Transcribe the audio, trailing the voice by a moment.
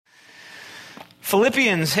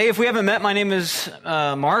Philippians. Hey, if we haven't met, my name is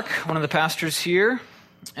Mark, one of the pastors here.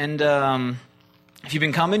 And if you've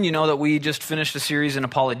been coming, you know that we just finished a series in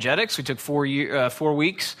apologetics. We took 4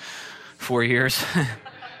 weeks, 4 years.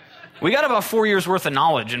 We got about 4 years worth of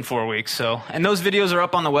knowledge in 4 weeks. And those videos are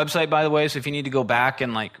up on the website, by the way. So if you need to go back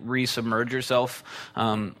and re-submerge yourself,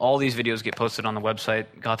 all these videos get posted on the website,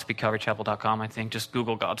 GodspeakCalvaryChapel.com. I think just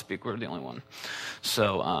Google Godspeak. We're the only one.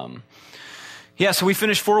 So we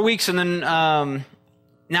finished 4 weeks, and then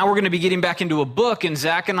now we're going to be getting back into a book. And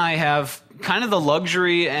Zach and I have kind of the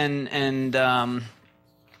luxury and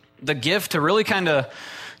the gift to really kind of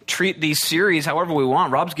treat these series however we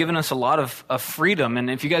want. Rob's given us a lot of freedom. And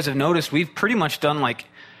if you guys have noticed, we've pretty much done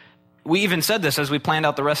we even said this as we planned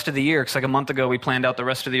out the rest of the year. Because a month ago, we planned out the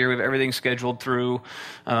rest of the year. We have everything scheduled through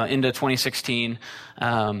into 2016.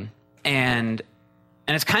 And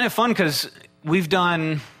it's kind of fun because we've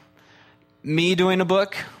done me doing a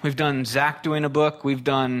book. We've done Zach doing a book. We've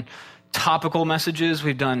done topical messages.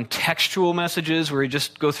 We've done textual messages where we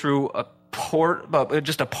just go through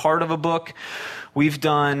just a part of a book. We've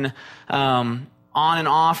done on and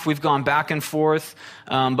off. We've gone back and forth.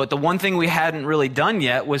 But the one thing we hadn't really done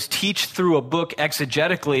yet was teach through a book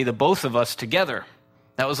exegetically, the both of us together.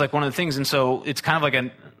 That was one of the things. And so it's kind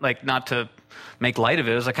of not to make light of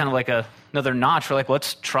it. It was kind of another notch. We're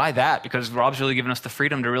let's try that, because Rob's really given us the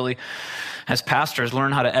freedom to really, as pastors,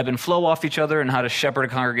 learn how to ebb and flow off each other and how to shepherd a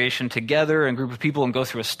congregation together and group of people and go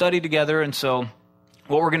through a study together. And so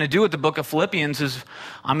what we're going to do with the book of Philippians is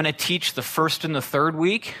I'm going to teach the first and the third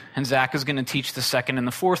week, and Zach is going to teach the second and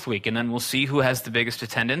the fourth week. And then we'll see who has the biggest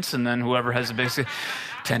attendance, and then whoever has the biggest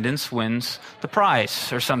attendance wins the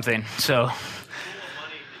prize or something. So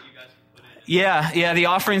Yeah, the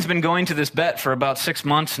offering's been going to this bet for about 6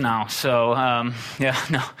 months now. So,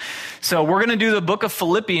 So we're going to do the book of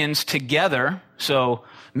Philippians together. So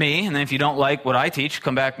me, and then if you don't like what I teach,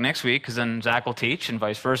 come back next week, because then Zach will teach and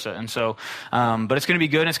vice versa. And so, but it's going to be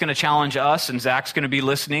good, and it's going to challenge us, and Zach's going to be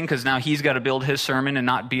listening, because now he's got to build his sermon and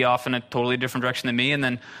not be off in a totally different direction than me. And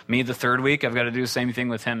then me the third week, I've got to do the same thing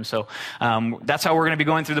with him. So that's how we're going to be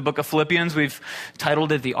going through the book of Philippians. We've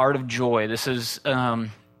titled it The Art of Joy. This is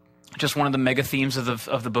just one of the mega themes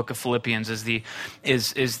of the book of Philippians is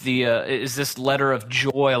this letter of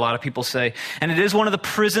joy, a lot of people say. And it is one of the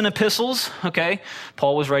prison epistles, okay?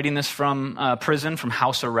 Paul was writing this from prison, from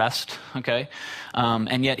house arrest, okay?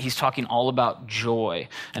 And yet he's talking all about joy.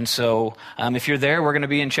 And so if you're there, we're going to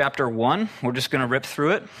be in chapter 1. We're just going to rip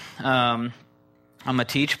through it. I'm going to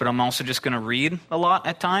teach, but I'm also just going to read a lot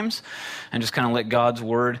at times and just kind of let God's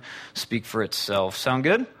word speak for itself. Sound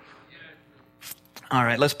good? All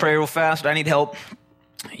right, let's pray real fast. I need help.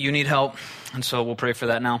 You need help. And so we'll pray for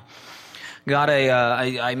that now. God,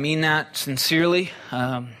 I mean that sincerely.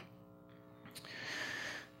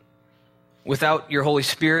 Without your Holy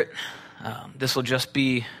Spirit, this will just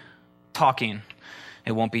be talking.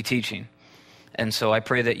 It won't be teaching. And so I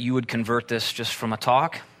pray that you would convert this just from a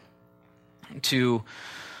talk to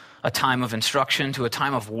a time of instruction, to a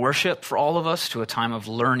time of worship for all of us, to a time of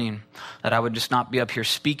learning, that I would just not be up here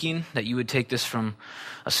speaking, that you would take this from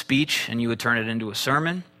a speech and you would turn it into a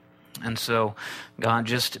sermon. And so, God,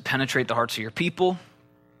 just penetrate the hearts of your people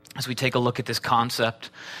as we take a look at this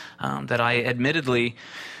concept that I admittedly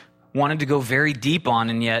wanted to go very deep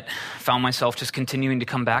on, and yet found myself just continuing to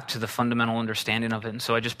come back to the fundamental understanding of it. And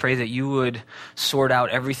so I just pray that you would sort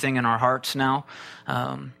out everything in our hearts now,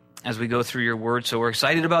 as we go through your word. So we're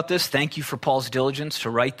excited about this. Thank you for Paul's diligence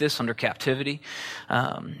to write this under captivity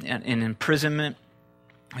and imprisonment.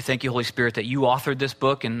 We thank you, Holy Spirit, that you authored this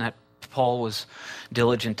book and that Paul was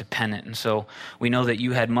diligent to pen it. And so we know that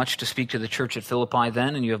you had much to speak to the church at Philippi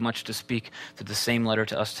then, and you have much to speak to the same letter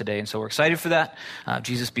to us today. And so we're excited for that.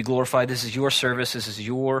 Jesus, be glorified. This is your service. This is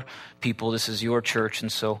your people. This is your church.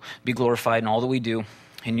 And so be glorified in all that we do.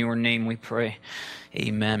 In your name we pray.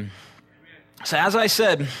 Amen. So as I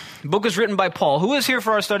said, the book is written by Paul. Who is here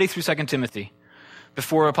for our study through 2 Timothy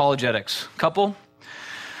before apologetics? Couple?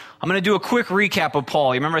 I'm going to do a quick recap of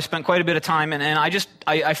Paul. You remember I spent quite a bit of time, and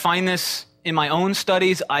I find this in my own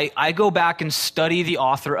studies. I go back and study the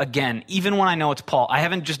author again, even when I know it's Paul. I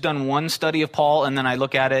haven't just done one study of Paul, and then I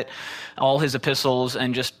look at it, all his epistles,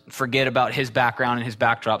 and just forget about his background and his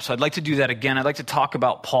backdrop. So I'd like to do that again. I'd like to talk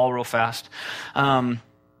about Paul real fast.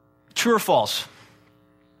 True or false?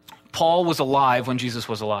 Paul was alive when Jesus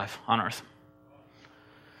was alive on earth.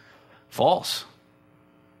 False.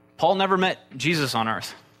 Paul never met Jesus on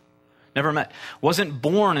earth. Never met. Wasn't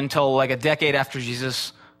born until a decade after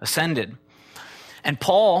Jesus ascended. And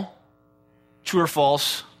Paul, true or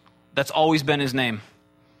false, that's always been his name.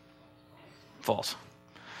 False.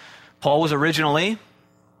 Paul was originally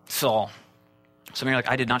Saul. Some of you are like,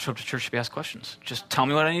 I did not show up to church to be asked questions. Just tell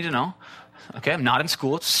me what I need to know. Okay, I'm not in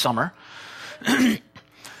school. It's summer.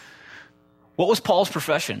 What was Paul's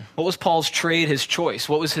profession? What was Paul's trade, his choice?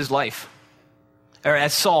 What was his life? Or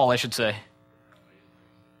as Saul, I should say.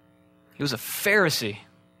 He was a Pharisee.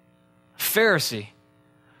 Pharisee,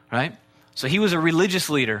 right? So he was a religious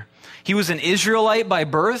leader. He was an Israelite by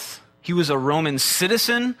birth. He was a Roman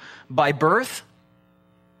citizen by birth.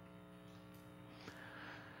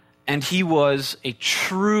 And he was a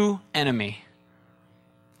true enemy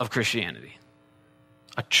of Christianity.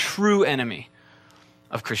 A true enemy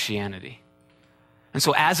of Christianity. And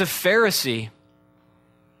so as a Pharisee,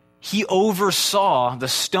 he oversaw the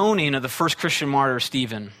stoning of the first Christian martyr,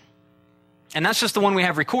 Stephen. And that's just the one we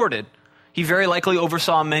have recorded. He very likely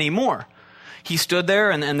oversaw many more. He stood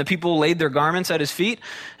there and the people laid their garments at his feet,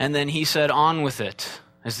 and then he said, on with it.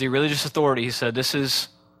 As the religious authority, he said, this is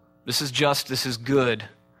just, this is good.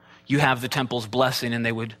 You have the temple's blessing, and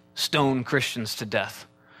they would stone Christians to death.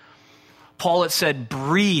 Paul, it said,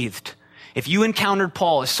 breathed. If you encountered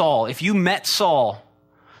Saul, if you met Saul,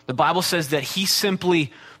 the Bible says that he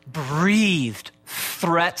simply breathed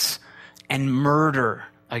threats and murder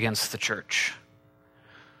against the church.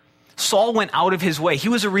 Saul went out of his way. He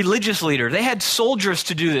was a religious leader. They had soldiers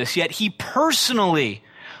to do this, yet he personally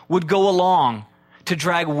would go along to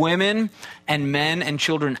drag women and men and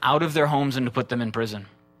children out of their homes and to put them in prison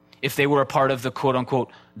if they were a part of the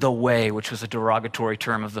quote-unquote the way, which was a derogatory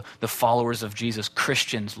term of the followers of Jesus,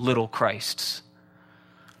 Christians, little Christs.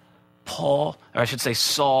 Saul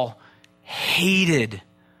hated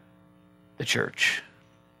the church.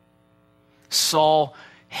 Saul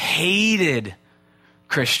hated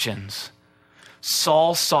Christians.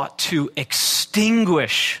 Saul sought to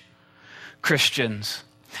extinguish Christians.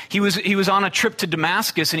 He was on a trip to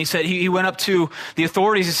Damascus, and he said he went up to the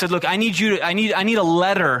authorities. He said, "Look, I need a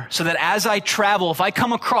letter so that as I travel, if I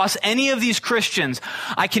come across any of these Christians,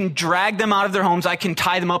 I can drag them out of their homes, I can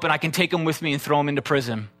tie them up, and I can take them with me and throw them into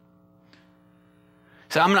prison."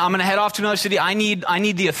 So I'm going to head off to another city. I need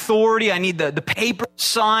the authority. I need the paper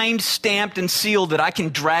signed, stamped, and sealed that I can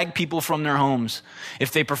drag people from their homes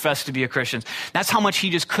if they profess to be a Christian. That's how much he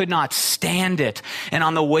just could not stand it. And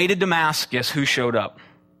on the way to Damascus, who showed up?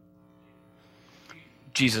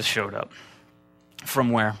 Jesus showed up.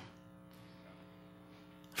 From where?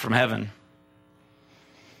 From heaven.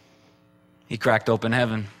 He cracked open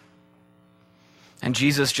heaven. And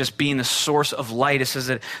Jesus, just being the source of light, it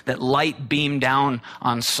says that light beamed down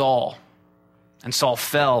on Saul. And Saul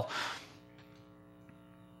fell.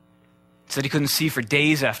 It said he couldn't see for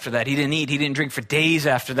days after that. He didn't eat, he didn't drink for days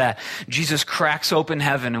after that. Jesus cracks open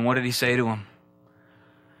heaven, and what did he say to him?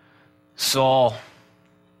 Saul,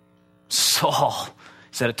 Saul.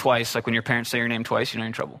 He said it twice, like when your parents say your name twice, you know you're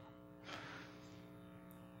in trouble.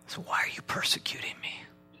 So why are you persecuting me?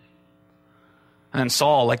 And then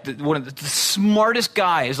Saul, like one of the smartest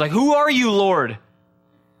guy, is like, "Who are you, Lord?"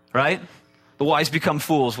 Right? The wise become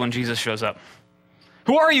fools when Jesus shows up.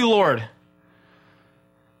 "Who are you, Lord?"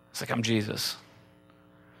 It's like, "I'm Jesus."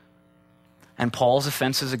 And Paul's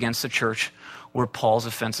offenses against the church were Paul's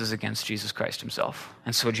offenses against Jesus Christ himself.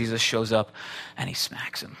 And so Jesus shows up and he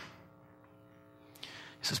smacks him. He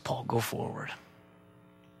says, "Paul, go forward.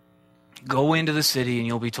 Go into the city and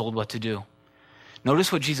you'll be told what to do."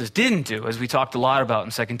 Notice what Jesus didn't do, as we talked a lot about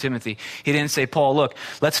in 2 Timothy. He didn't say, "Paul, look,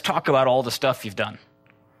 let's talk about all the stuff you've done."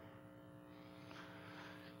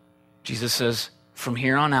 Jesus says, from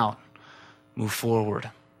here on out, move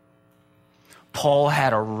forward. Paul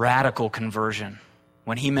had a radical conversion.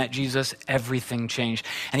 When he met Jesus, everything changed.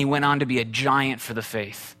 And he went on to be a giant for the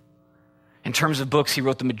faith. In terms of books, he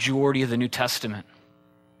wrote the majority of the New Testament,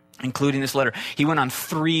 including this letter. He went on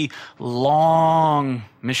 3 long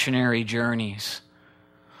missionary journeys.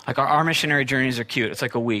 Like our missionary journeys are cute. It's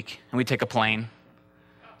like a week, and we take a plane,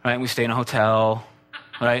 right? And we stay in a hotel,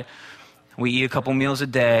 right? We eat a couple meals a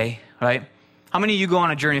day, right? How many of you go on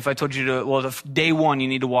a journey if I told you day 1, you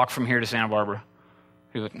need to walk from here to Santa Barbara?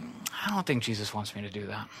 You're like, "I don't think Jesus wants me to do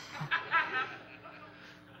that."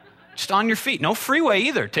 Just on your feet. No freeway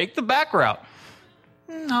either. Take the back route.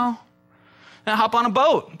 No. Now hop on a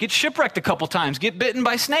boat. Get shipwrecked a couple times. Get bitten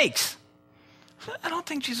by snakes. I don't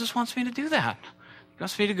think Jesus wants me to do that. He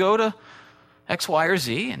wants me to go to X, Y, or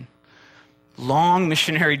Z. And long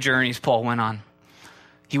missionary journeys Paul went on.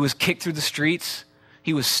 He was kicked through the streets.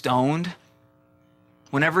 He was stoned.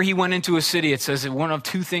 Whenever he went into a city, it says that one of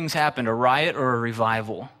 2 things happened, a riot or a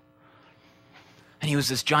revival. And he was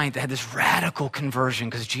this giant that had this radical conversion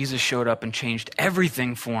because Jesus showed up and changed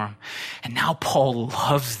everything for him. And now Paul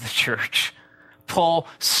loves the church. Paul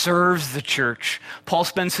serves the church. Paul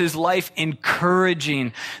spends his life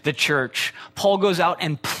encouraging the church. Paul goes out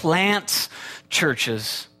and plants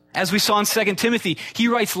churches. As we saw in 2 Timothy, he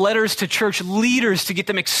writes letters to church leaders to get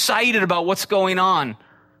them excited about what's going on.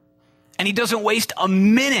 And he doesn't waste a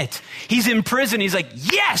minute. He's in prison. He's like,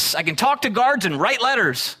 yes, I can talk to guards and write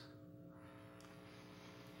letters.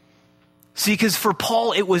 See, because for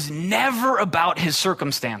Paul, it was never about his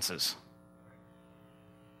circumstances.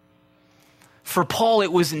 For Paul,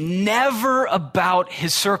 it was never about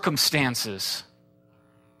his circumstances.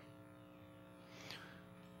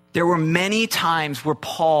 There were many times where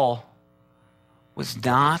Paul was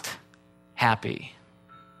not happy.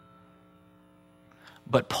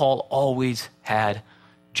 But Paul always had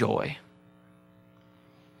joy.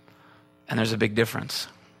 And there's a big difference.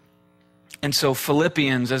 And so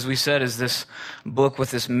Philippians, as we said, is this book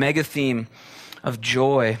with this mega theme of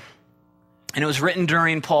joy. And it was written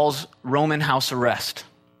during Paul's Roman house arrest.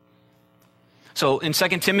 So in 2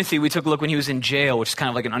 Timothy, we took a look when he was in jail, which is kind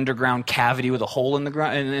of like an underground cavity with a hole in the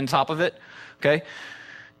ground in top of it. Okay?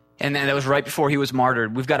 And then that was right before he was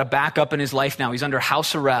martyred. We've got to back up in his life now. He's under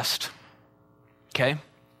house arrest. Okay?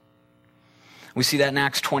 We see that in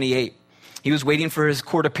Acts 28. He was waiting for his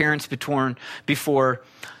court appearance before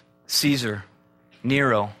Caesar,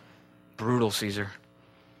 Nero, brutal Caesar,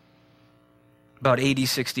 about AD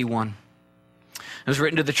 61. It was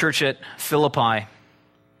written to the church at Philippi,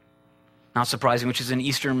 not surprising, which is in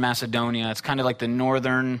eastern Macedonia. It's kind of like the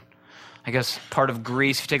northern, I guess, part of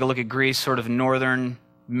Greece. If you take a look at Greece, sort of northern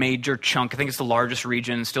major chunk. I think it's the largest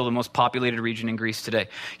region, still the most populated region in Greece today.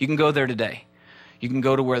 You can go there today. You can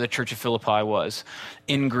go to where the church of Philippi was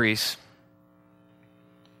in Greece.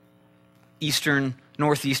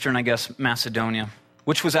 Northeastern, I guess, Macedonia,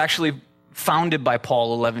 which was actually founded by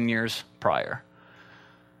Paul 11 years prior.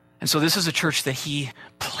 And so this is a church that he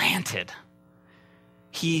planted.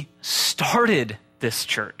 He started this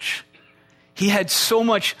church. He had so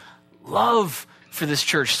much love for this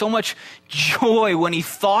church, so much joy when he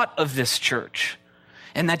thought of this church.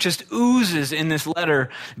 And that just oozes in this letter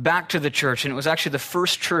back to the church. And it was actually the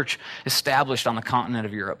first church established on the continent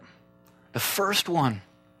of Europe. The first one.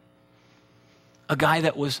 A guy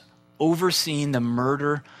that was overseeing the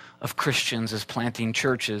murder of Christians is planting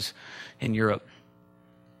churches in Europe.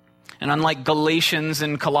 And unlike Galatians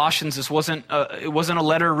and Colossians, it wasn't a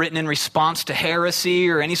letter written in response to heresy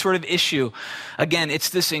or any sort of issue. Again, it's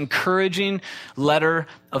this encouraging letter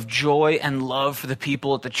of joy and love for the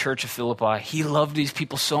people at the church of Philippi. He loved these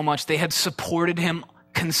people so much. They had supported him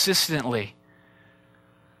consistently,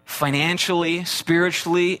 financially,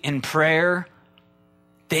 spiritually, in prayer.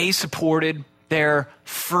 They supported their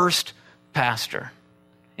first pastor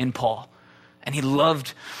in Paul. And he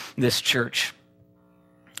loved this church.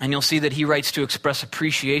 And you'll see that he writes to express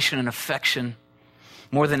appreciation and affection.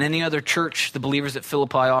 More than any other church, the believers at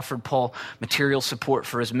Philippi offered Paul material support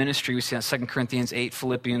for his ministry. We see that 2 Corinthians 8,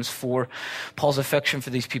 Philippians 4. Paul's affection for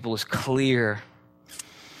these people is clear.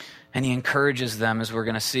 And he encourages them, as we're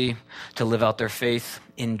going to see, to live out their faith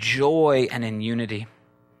in joy and in unity.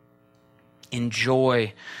 In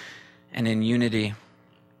joy and in unity.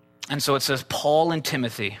 And so it says Paul and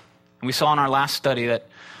Timothy. And we saw in our last study that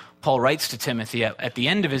Paul writes to Timothy at the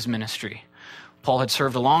end of his ministry. Paul had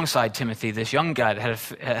served alongside Timothy, this young guy that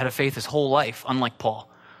had a faith his whole life, unlike Paul.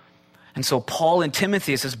 And so Paul and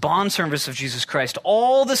Timothy, it says, bondservants of Jesus Christ,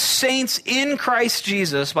 all the saints in Christ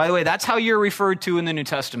Jesus. By the way, that's how you're referred to in the New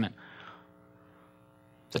Testament.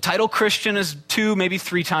 The title Christian is 2, maybe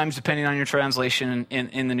 3 times, depending on your translation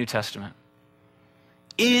in the New Testament.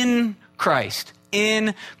 In Christ.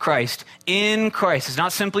 In Christ. In Christ. It's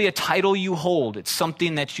not simply a title you hold. It's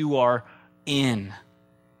something that you are in.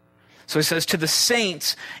 So he says, to the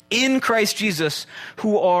saints in Christ Jesus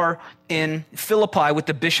who are in Philippi with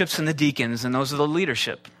the bishops and the deacons, and those are the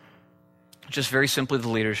leadership. Just very simply the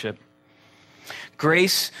leadership.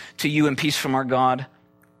 Grace to you and peace from our God,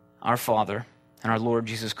 our Father, and our Lord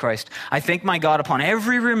Jesus Christ. I thank my God upon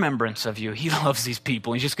every remembrance of you. He loves these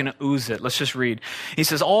people. He's just going to ooze it. Let's just read. He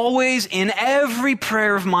says, always in every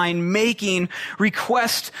prayer of mine, making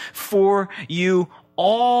request for you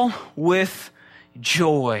all with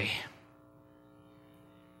joy.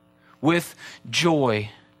 With joy.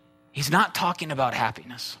 He's not talking about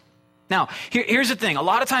happiness. Now, here's the thing. A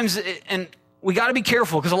lot of times, and we got to be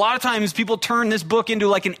careful, because a lot of times people turn this book into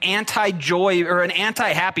like an anti-joy or an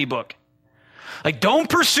anti-happy book. Like, don't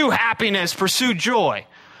pursue happiness, pursue joy.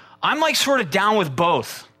 I'm like sort of down with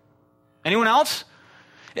both. Anyone else?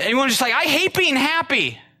 Anyone just like, I hate being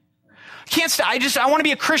happy. I can't stop. I want to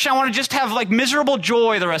be a Christian. I want to just have like miserable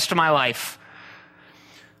joy the rest of my life.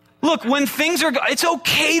 Look, when things are, it's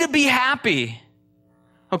okay to be happy.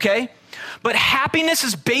 okay? But happiness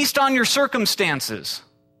is based on your circumstances.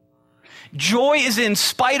 Joy is in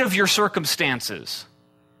spite of your circumstances.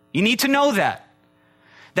 You need to know that.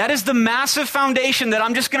 That is the massive foundation that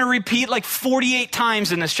I'm just going to repeat like 48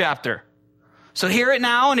 times in this chapter. So hear it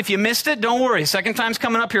now, and if you missed it, don't worry. Second time's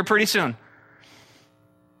coming up here pretty soon.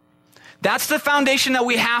 That's the foundation that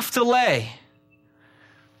we have to lay,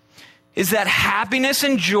 is that happiness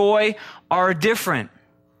and joy are different.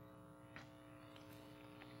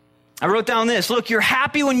 I wrote down this. Look, you're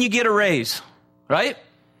happy when you get a raise, right?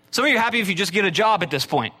 Some of you are happy if you just get a job at this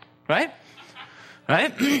point, right?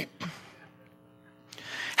 Right?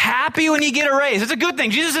 Happy when you get a raise. It's a good thing.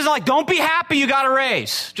 Jesus isn't like, don't be happy you got a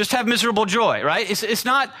raise. Just have miserable joy, right? It's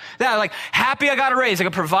not that. Like, happy I got a raise. I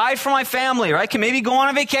can provide for my family, right? Can maybe go on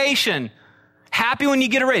a vacation. Happy when you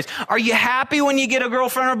get a raise. Are you happy when you get a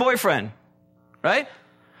girlfriend or boyfriend? Right?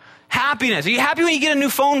 Happiness. Are you happy when you get a new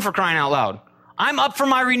phone, for crying out loud? I'm up for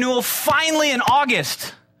my renewal finally in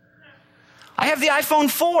August. I have the iPhone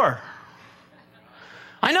 4.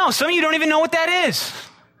 I know, some of you don't even know what that is.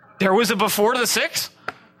 There was a before the 6.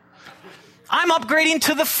 I'm upgrading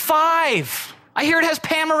to the 5. I hear it has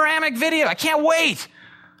panoramic video. I can't wait.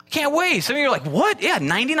 Some of you are like, what? Yeah,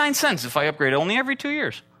 99 cents if I upgrade only every 2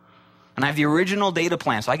 years. And I have the original data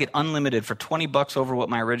plan, so I get unlimited for $20 over what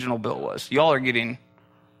my original bill was. Y'all are getting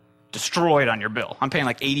destroyed on your bill. I'm paying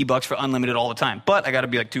like $80 for unlimited all the time, but I got to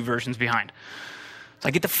be like 2 versions behind. So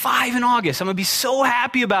I get the 5 in August. I'm going to be so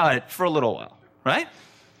happy about it for a little while, right?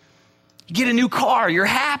 You get a new car. You're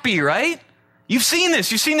happy, right? You've seen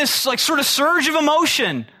this. You've seen this like sort of surge of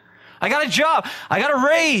emotion. I got a job. I got a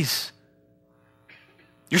raise.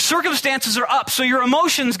 Your circumstances are up, so your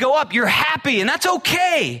emotions go up. You're happy, and that's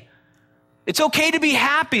okay. It's okay to be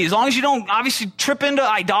happy as long as you don't obviously trip into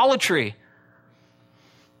idolatry.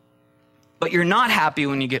 But you're not happy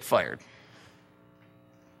when you get fired.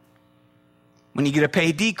 When you get a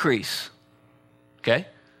pay decrease. Okay?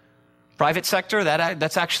 Private sector,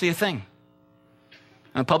 that's actually a thing.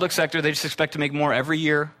 In the public sector, they just expect to make more every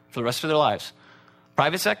year for the rest of their lives.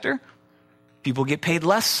 Private sector, people get paid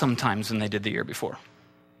less sometimes than they did the year before.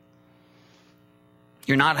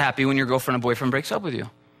 You're not happy when your girlfriend or boyfriend breaks up with you.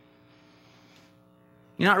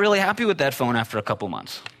 You're not really happy with that phone after a couple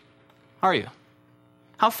months, are you?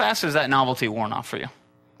 How fast is that novelty worn off for you?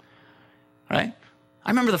 Right? I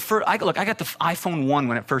remember I got the iPhone 1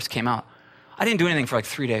 when it first came out. I didn't do anything for like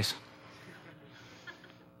 3 days.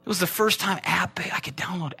 It was the first time I could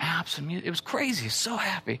download apps and music. It was crazy. So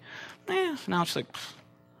happy. Now it's like,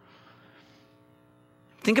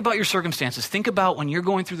 think about your circumstances. Think about when you're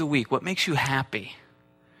going through the week, what makes you happy?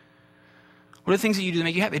 What are the things that you do to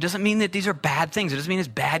make you happy? It doesn't mean that these are bad things. It doesn't mean it's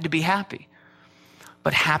bad to be happy.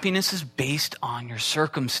 But happiness is based on your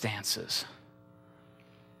circumstances.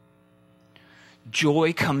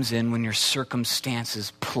 Joy comes in when your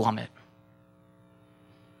circumstances plummet.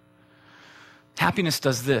 Happiness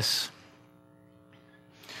does this.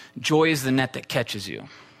 Joy is the net that catches you.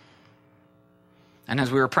 And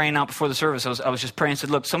as we were praying out before the service, I was just praying and said,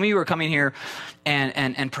 look, some of you are coming here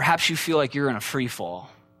and perhaps you feel like you're in a free fall.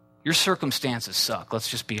 Your circumstances suck. Let's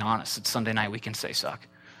just be honest. It's Sunday night. We can say suck.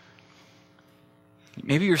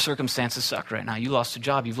 Maybe your circumstances suck right now. You lost a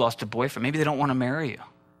job. You've lost a boyfriend. Maybe they don't want to marry you.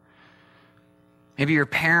 Maybe your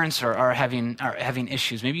parents are having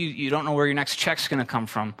issues. Maybe you don't know where your next check's going to come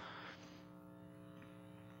from.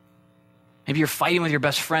 Maybe you're fighting with your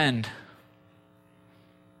best friend.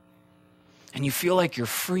 And you feel like you're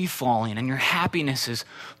free falling and your happiness is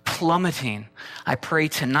plummeting. I pray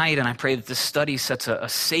tonight, and I pray that this study sets a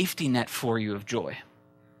safety net for you of joy.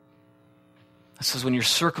 It says when your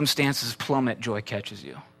circumstances plummet, joy catches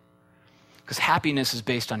you. Because happiness is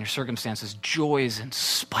based on your circumstances. Joy is in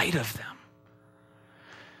spite of them.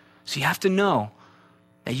 So you have to know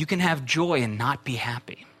that you can have joy and not be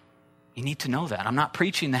happy. You need to know that. I'm not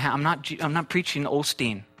preaching I'm not preaching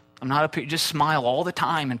Osteen. I'm not just smile all the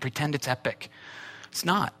time and pretend it's epic. It's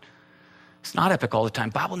not. It's not epic all the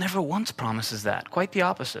time. Bible never once promises that. Quite the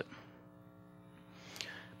opposite.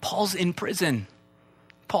 Paul's in prison.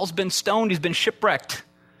 Paul's been stoned. He's been shipwrecked.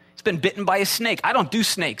 He's been bitten by a snake. I don't do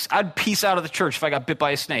snakes. I'd peace out of the church if I got bit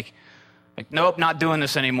by a snake. Like, nope, not doing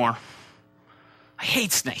this anymore. I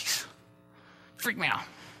hate snakes. Freak me out.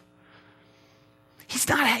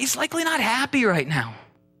 He's likely not happy right now.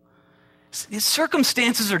 His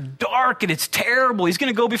circumstances are dark and it's terrible. He's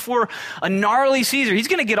going to go before a gnarly Caesar. He's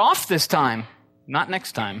going to get off this time, not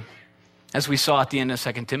next time, as we saw at the end of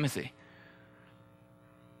 2 Timothy.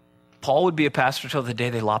 Paul would be a pastor till the day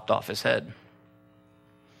they lopped off his head.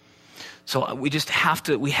 So we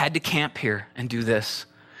had to camp here and do this.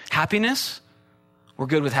 Happiness, we're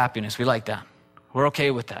good with happiness. We like that, We're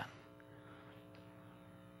okay with that.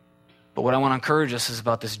 But what I want to encourage us is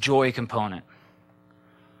about this joy component,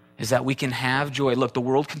 is that we can have joy. Look, the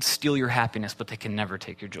world can steal your happiness, but they can never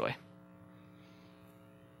take your joy.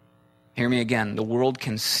 Hear me again. The world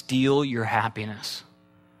can steal your happiness,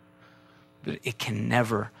 but it can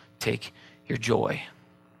never take your joy.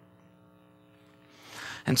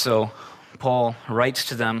 And so Paul writes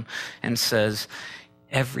to them and says,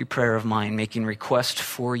 every prayer of mine, making request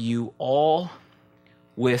for you all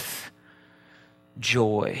with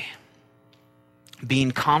joy,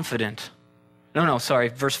 being confident.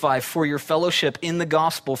 Verse 5, for your fellowship in the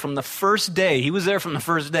gospel from the first day. He was there from the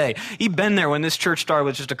first day. He'd been there when this church started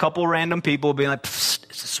with just a couple random people being like, is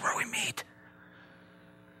this where we meet?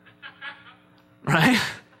 Right?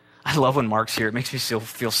 I love when Mark's here. It makes me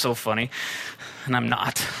feel so funny, and I'm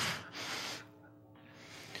not.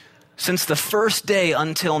 Since the first day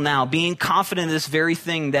until now, being confident in this very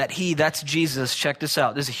thing that's Jesus. Check this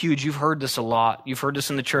out. This is huge. You've heard this a lot. You've heard this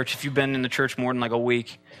in the church. If you've been in the church more than like a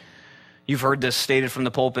week, you've heard this stated from the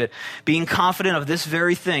pulpit. Being confident of this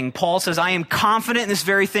very thing. Paul says, I am confident in this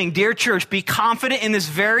very thing. Dear church, be confident in this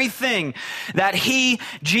very thing, that he,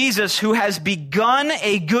 Jesus, who has begun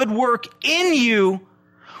a good work in you,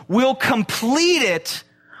 will complete it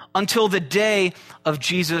until the day of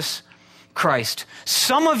Jesus Christ.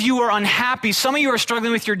 Some of you are unhappy. Some of you are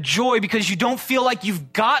struggling with your joy because you don't feel like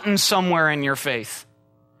you've gotten somewhere in your faith.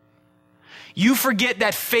 You forget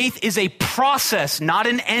that faith is a process, not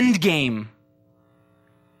an end game.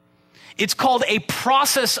 It's called a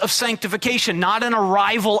process of sanctification, not an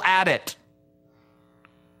arrival at it.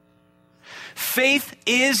 Faith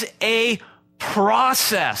is a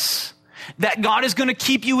process that God is going to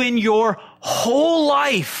keep you in your whole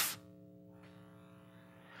life.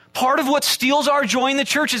 Part of what steals our joy in the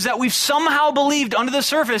church is that we've somehow believed under the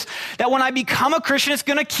surface that when I become a Christian, it's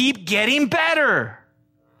going to keep getting better.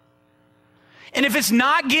 And if it's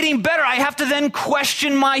not getting better, I have to then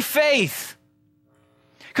question my faith.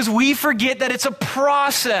 Because we forget that it's a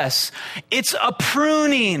process. It's a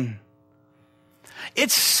pruning.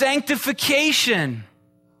 It's sanctification.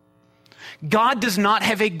 God does not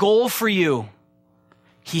have a goal for you.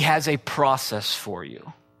 He has a process for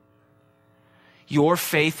you. Your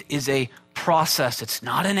faith is a process. It's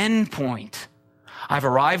not an end point. I've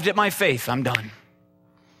arrived at my faith. I'm done.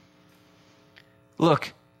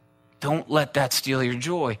 Look, don't let that steal your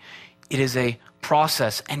joy. It is a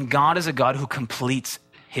process, and God is a God who completes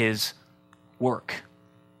his work.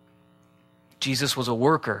 Jesus was a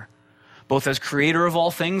worker, both as creator of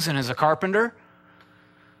all things and as a carpenter,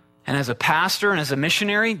 and as a pastor and as a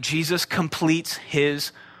missionary. Jesus completes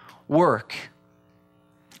his work.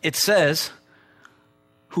 It says,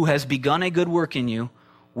 who has begun a good work in you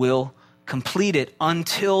will complete it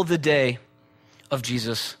until the day of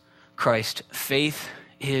Jesus Christ. Faith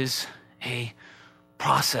is a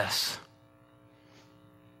process.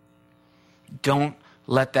 Don't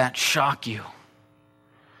let that shock you.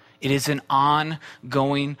 It is an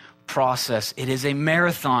ongoing process. It is a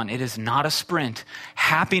marathon. It is not a sprint.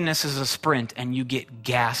 Happiness is a sprint, and you get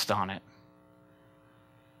gassed on it.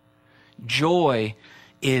 Joy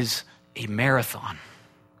is a marathon.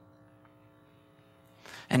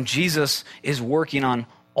 And Jesus is working on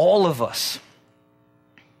all of us.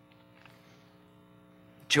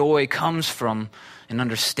 Joy comes from an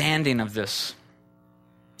understanding of this.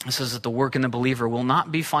 It says that the work in the believer will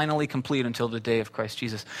not be finally complete until the day of Christ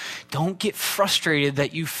Jesus. Don't get frustrated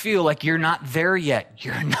that you feel like you're not there yet.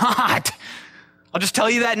 You're not. I'll just tell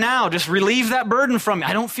you that now. Just relieve that burden from me.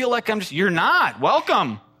 I don't feel like you're not.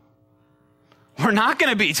 Welcome. We're not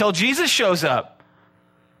going to be till Jesus shows up.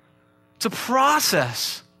 It's a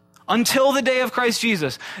process until the day of Christ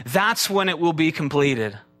Jesus. That's when it will be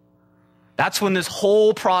completed. That's when this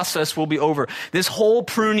whole process will be over. This whole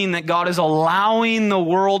pruning that God is allowing the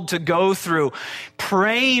world to go through,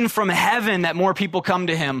 praying from heaven that more people come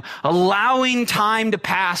to him, allowing time to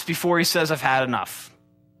pass before he says, I've had enough.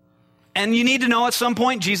 And you need to know at some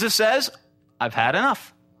point, Jesus says, I've had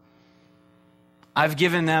enough. I've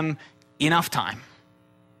given them enough time.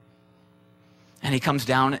 And he comes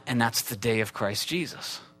down, and that's the day of Christ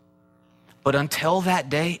Jesus. But until that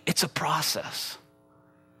day, it's a process.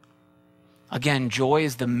 Again, joy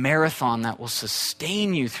is the marathon that will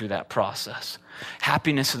sustain you through that process.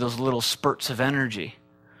 Happiness are those little spurts of energy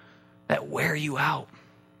that wear you out.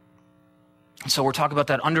 And so we're talking about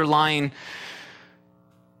that underlying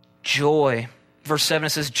joy. Verse 7, it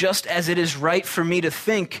says, just as it is right for me to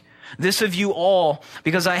think this of you all,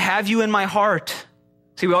 because I have you in my heart.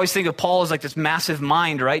 See, we always think of Paul as like this massive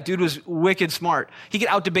mind, right? Dude was wicked smart. He could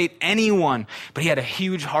out-debate anyone, but he had a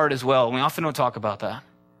huge heart as well. And we often don't talk about that.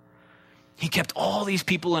 He kept all these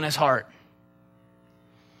people in his heart.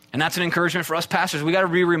 And that's an encouragement for us pastors. We got to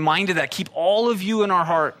be reminded that. Keep all of you in our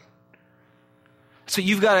heart. So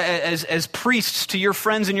you've got to, as priests to your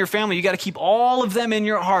friends and your family, you got to keep all of them in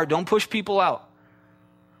your heart. Don't push people out.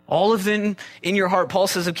 All of them in your heart. Paul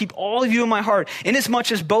says, I keep all of you in my heart,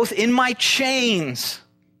 inasmuch as both in my chains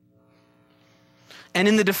and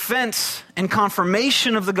in the defense and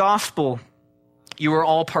confirmation of the gospel, you are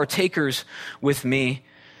all partakers with me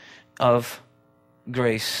of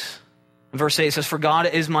grace. Verse 8 says, for God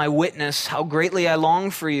is my witness, how greatly I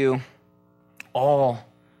long for you all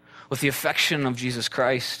with the affection of Jesus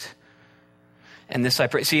Christ. And this I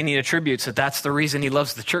pray. See, and he attributes that that's the reason he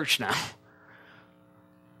loves the church now.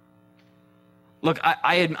 Look,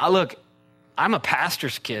 I'm a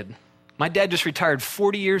pastor's kid. My dad just retired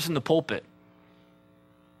 40 years in the pulpit.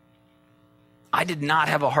 I did not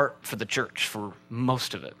have a heart for the church for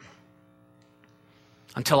most of it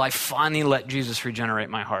until I finally let Jesus regenerate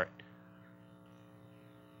my heart.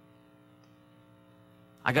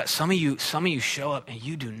 I got some of you show up and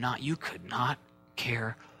you could not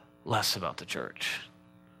care less about the church.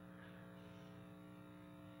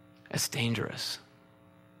 It's dangerous.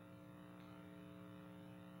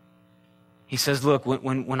 He says, look,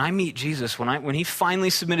 when I meet Jesus, when he finally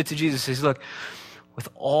submitted to Jesus, he says, look, with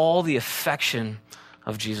all the affection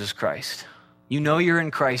of Jesus Christ. You know you're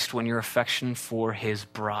in Christ when your affection for his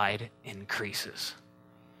bride increases.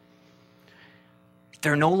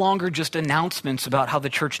 They're no longer just announcements about how the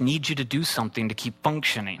church needs you to do something to keep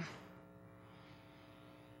functioning.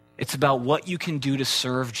 It's about what you can do to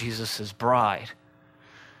serve Jesus' bride.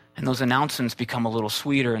 And those announcements become a little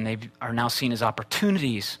sweeter, and they are now seen as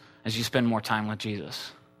opportunities as you spend more time with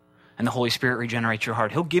Jesus. And the Holy Spirit regenerates your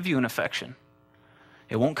heart. He'll give you an affection.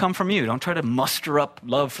 It won't come from you. Don't try to muster up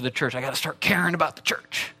love for the church. I got to start caring about the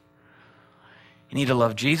church. You need to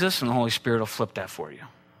love Jesus, and the Holy Spirit will flip that for you.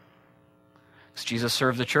 Because Jesus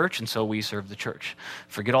served the church, and so we serve the church.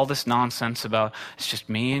 Forget all this nonsense about it's just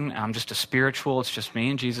me and I'm just a spiritual. It's just me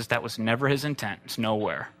and Jesus. That was never his intent. It's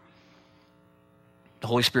nowhere. The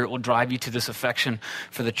Holy Spirit will drive you to this affection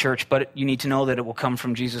for the church, but you need to know that it will come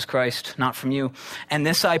from Jesus Christ, not from you. And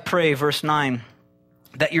this I pray, verse 9,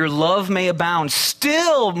 that your love may abound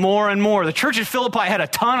still more and more. The church at Philippi had a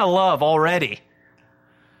ton of love already.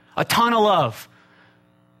 A ton of love.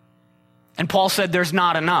 And Paul said there's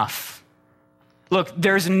not enough. Look,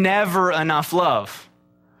 there's never enough love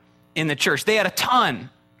in the church. They had a ton.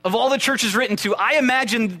 Of all the churches written to, I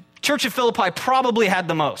imagine church at Philippi probably had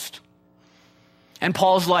the most. And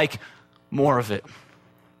Paul's like, more of it.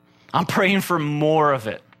 I'm praying for more of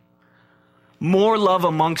it. More love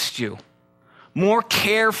amongst you. More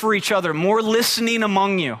care for each other. More listening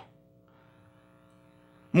among you.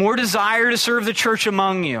 More desire to serve the church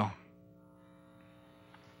among you.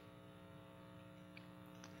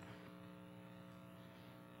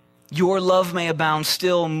 Your love may abound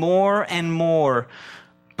still more and more.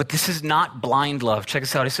 But this is not blind love. Check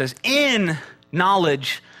this out. He says, in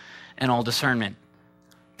knowledge and all discernment.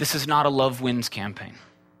 This is not a love wins campaign.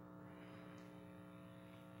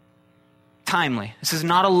 Timely. This is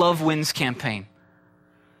not a love wins campaign.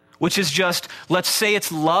 Which is just, let's say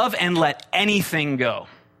it's love and let anything go.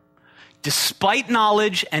 Despite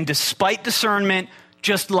knowledge and despite discernment,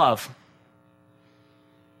 just love.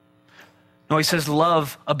 No, he says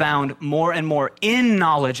love abound more and more in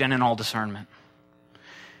knowledge and in all discernment.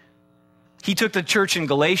 He took the church in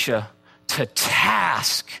Galatia to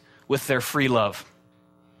task with their free love.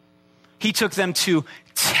 He took them to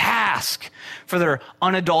task for their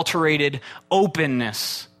unadulterated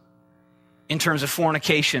openness in terms of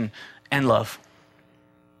fornication and love.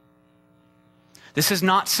 This is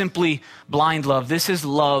not simply blind love. This is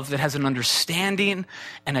love that has an understanding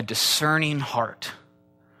and a discerning heart.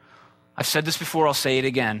 I've said this before, I'll say it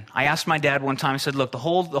again. I asked my dad one time, I said, look, the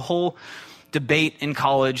whole debate in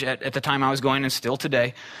college at the time I was going, and still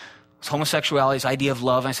today, was homosexuality, this idea of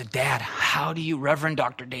love. And I said, Dad, how do you, Reverend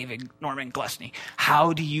Dr. David Norman Glesney,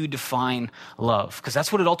 how do you define love? Because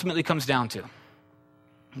that's what it ultimately comes down to.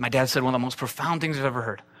 My dad said one of the most profound things I've ever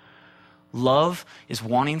heard. Love is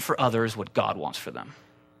wanting for others what God wants for them.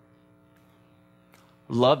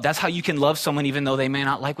 Love, that's how you can love someone even though they may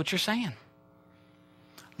not like what you're saying.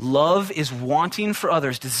 Love is wanting for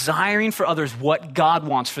others, desiring for others what God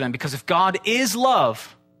wants for them. Because if God is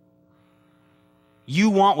love, you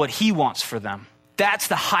want what he wants for them. That's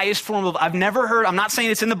the highest form of, I've never heard, I'm not saying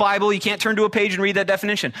it's in the Bible, you can't turn to a page and read that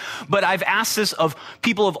definition, but I've asked this of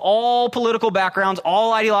people of all political backgrounds,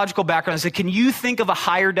 all ideological backgrounds. I said, can you think of a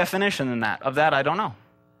higher definition than that? Of that, I don't know.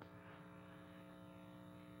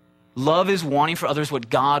 Love is wanting for others what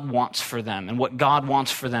God wants for them, and what God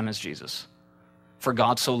wants for them is Jesus. For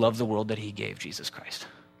God so loved the world that he gave Jesus Christ.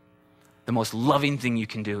 The most loving thing you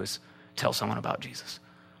can do is tell someone about Jesus.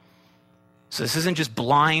 So this isn't just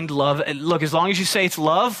blind love. Look, as long as you say it's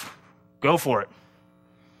love, go for it.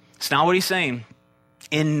 It's not what he's saying.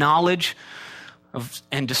 In knowledge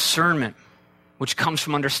and discernment, which comes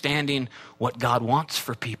from understanding what God wants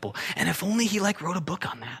for people. And if only he wrote a book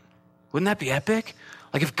on that. Wouldn't that be epic?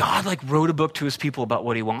 If God wrote a book to his people about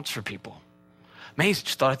what he wants for people. Amazing.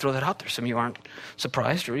 Just thought I'd throw that out there. Some of you aren't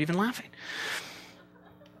surprised or even laughing.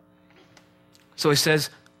 So he says,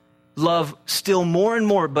 love still more and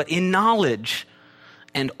more, but in knowledge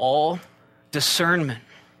and all discernment.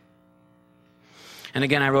 And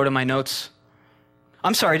again, I wrote in my notes,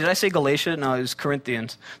 I'm sorry, did I say Galatia? No, it was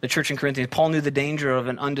Corinthians, the church in Corinthians. Paul knew the danger of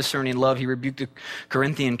an undiscerning love. He rebuked the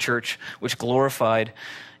Corinthian church, which glorified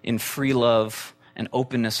in free love and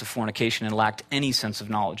openness of fornication and lacked any sense of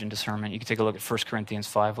knowledge and discernment. You can take a look at 1 Corinthians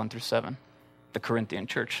 5, 1 through 7. The Corinthian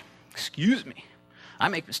church. Excuse me. I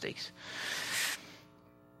make mistakes.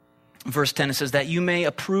 Verse 10, it says, that you may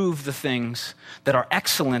approve the things that are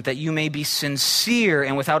excellent, that you may be sincere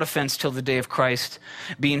and without offense till the day of Christ,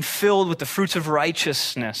 being filled with the fruits of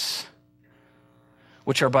righteousness,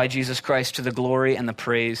 which are by Jesus Christ to the glory and the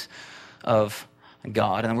praise of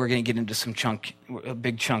God. And we're going to get into a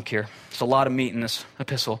big chunk here. There's a lot of meat in this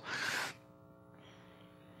epistle.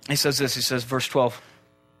 He says this, verse 12,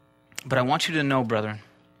 but I want you to know, brethren,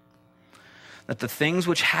 that the things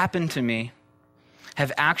which happened to me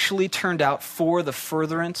have actually turned out for the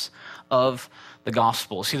furtherance of the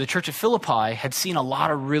gospel. See, the church of Philippi had seen a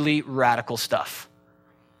lot of really radical stuff.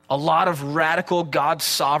 A lot of radical God's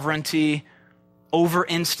sovereignty over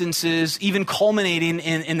instances, even culminating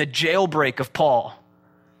in the jailbreak of Paul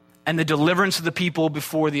and the deliverance of the people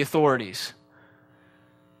before the authorities.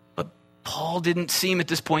 But Paul didn't seem at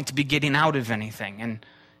this point to be getting out of anything. And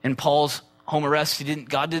in Paul's home arrest,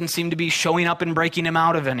 God didn't seem to be showing up and breaking him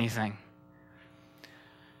out of anything.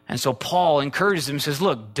 And so Paul encourages him and says,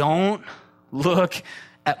 look, don't look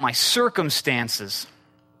at my circumstances.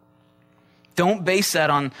 Don't base that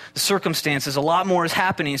on the circumstances. A lot more is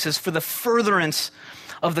happening. He says, for the furtherance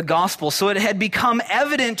of the gospel. So it had become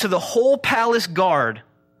evident to the whole palace guard.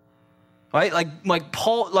 Right? Like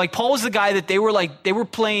Paul was the guy that they were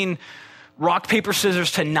playing rock, paper,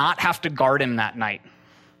 scissors to not have to guard him that night.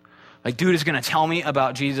 Dude is going to tell me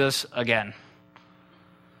about Jesus again.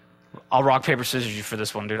 I'll rock, paper, scissors you for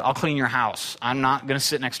this one, dude. I'll clean your house. I'm not going to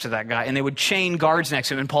sit next to that guy. And they would chain guards next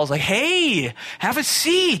to him. And Paul's like, hey, have a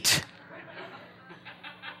seat.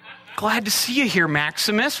 Glad to see you here,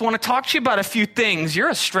 Maximus. Want to talk to you about a few things. You're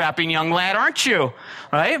a strapping young lad, aren't you?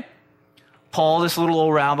 Right? Paul, this little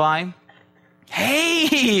old rabbi.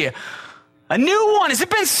 Hey, a new one. Has it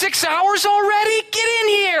been 6 hours already? Get in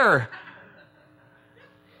here.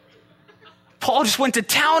 Paul just went to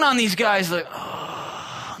town on these guys.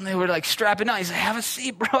 And they were strapping on. He's like, have a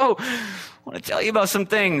seat, bro. I want to tell you about some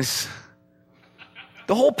things.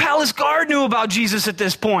 The whole palace guard knew about Jesus at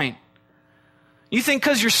this point. You think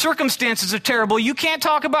because your circumstances are terrible, you can't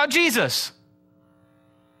talk about Jesus.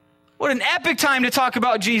 What an epic time to talk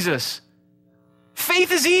about Jesus.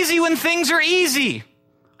 Faith is easy when things are easy.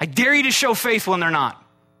 I dare you to show faith when they're not.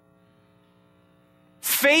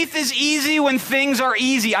 Faith is easy when things are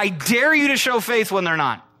easy. I dare you to show faith when they're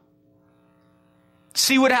not.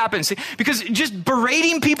 See what happens. Because just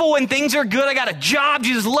berating people when things are good, I got a job,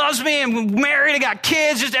 Jesus loves me, I'm married, I got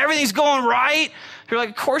kids, just everything's going right. You're like,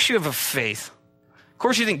 of course you have a faith. Of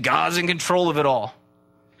course you think God's in control of it all.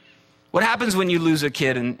 What happens when you lose a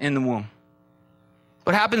kid in the womb?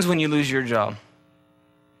 What happens when you lose your job?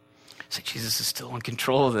 It's like, Jesus is still in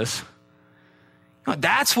control of this.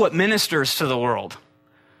 That's what ministers to the world.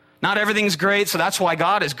 Not everything's great, so that's why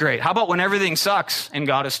God is great. How about when everything sucks and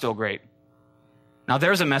God is still great? Now,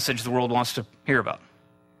 there's a message the world wants to hear about.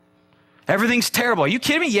 Everything's terrible. Are you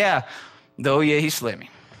kidding me? Yeah. Though, yeah, he slayed me.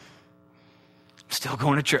 I'm still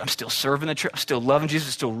going to church. I'm still serving the church. I'm still loving Jesus.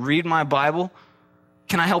 I'm still reading my Bible.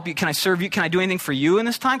 Can I help you? Can I serve you? Can I do anything for you in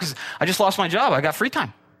this time? Because I just lost my job. I got free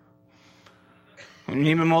time. Could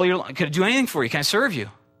I do anything for you? Can I serve you?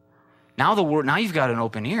 Now you've got an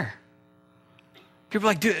open ear. People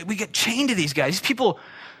are like, dude, we get chained to these guys. These people,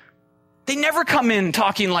 they never come in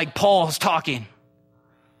talking like Paul's talking.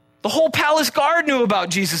 The whole palace guard knew about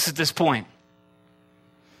Jesus at this point.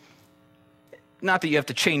 Not that you have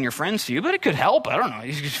to chain your friends to you, but it could help. I don't know.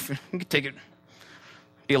 You could take it,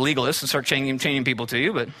 be a legalist and start chaining people to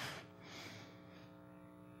you. But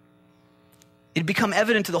It become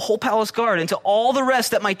evident to the whole palace guard and to all the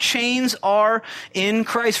rest that my chains are in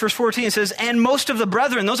Christ. Verse 14, it says, and most of the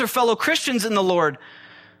brethren, those are fellow Christians in the Lord,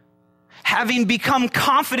 having become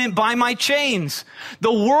confident by my chains.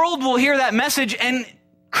 The world will hear that message and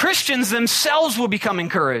Christians themselves will become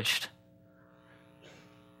encouraged.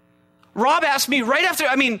 Rob asked me right after,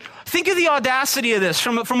 think of the audacity of this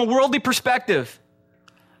from a worldly perspective.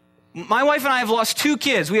 My wife and I have lost 2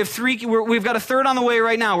 kids. We have 3, we've got a third on the way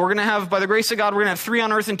right now. We're going to have, by the grace of God, we're going to have 3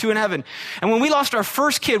 on earth and 2 in heaven. And when we lost our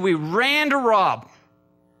first kid, we ran to Rob.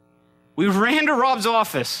 We ran to Rob's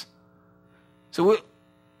office.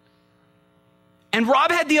 And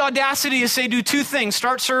Rob had the audacity to say, do 2 things.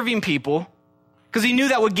 Start serving people, because he knew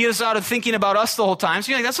that would get us out of thinking about us the whole time.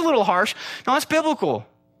 So you're like, that's a little harsh. No, that's biblical.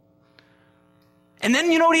 And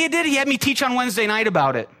then you know what he did? He had me teach on Wednesday night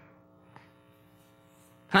about it.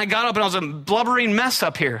 And I got up and I was a blubbering mess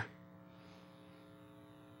up here.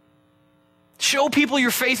 Show people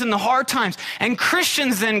your faith in the hard times. And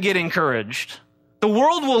Christians then get encouraged. The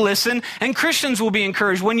world will listen and Christians will be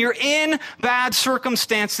encouraged when you're in bad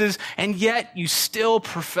circumstances and yet you still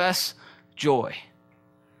profess joy.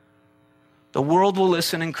 The world will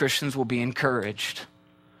listen and Christians will be encouraged.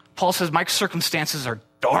 Paul says, my circumstances are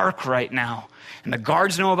dark right now. And the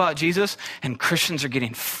guards know about Jesus and Christians are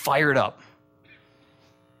getting fired up.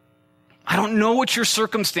 I don't know what your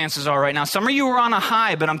circumstances are right now. Some of you are on a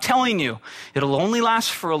high, but I'm telling you, it'll only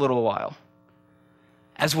last for a little while.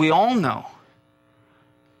 As we all know,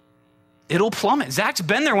 it'll plummet. Zach's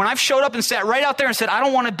been there when I've showed up and sat right out there and said, I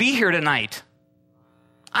don't want to be here tonight.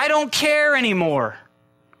 I don't care anymore.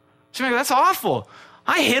 So maybe that's awful.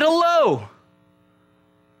 I hit a low.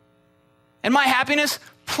 And my happiness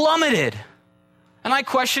plummeted. And I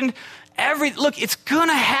questioned look, it's going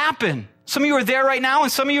to happen. Some of you are there right now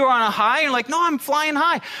and some of you are on a high and you're like, no, I'm flying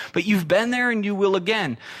high. But you've been there and you will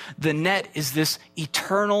again. The net is this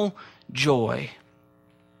eternal joy.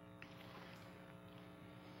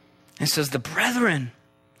 It says, the brethren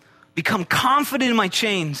become confident in my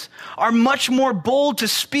chains, are much more bold to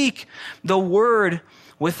speak the word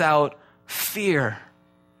without fear.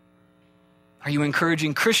 Are you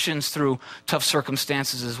encouraging Christians through tough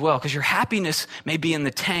circumstances as well? Because your happiness may be in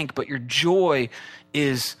the tank, but your joy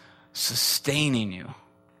is sustaining you.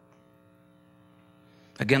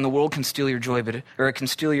 Again, the world can steal your joy, it can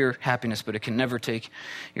steal your happiness, but it can never take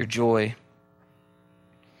your joy.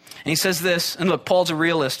 And he says this, and look, Paul's a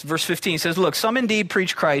realist. Verse 15, he says, look, some indeed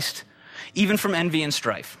preach Christ, even from envy and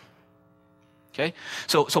strife. Okay?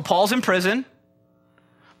 So Paul's in prison.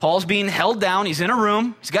 Paul's being held down. He's in a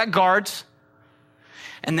room. He's got guards.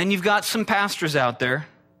 And then you've got some pastors out there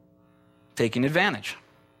taking advantage.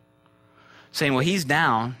 Saying, well, he's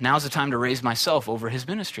down. Now's the time to raise myself over his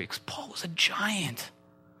ministry. Because Paul was a giant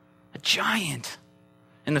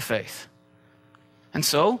in the faith. And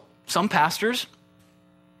so some pastors,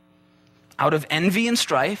 out of envy and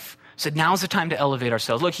strife, said, now's the time to elevate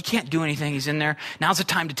ourselves. Look, he can't do anything. He's in there. Now's the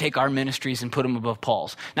time to take our ministries and put them above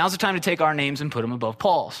Paul's. Now's the time to take our names and put them above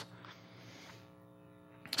Paul's.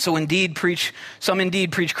 So some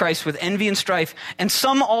indeed preach Christ with envy and strife, and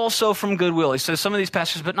some also from goodwill. He says some of these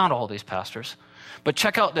pastors, but not all these pastors. But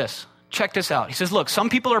check out this. Check this out. He says, look, some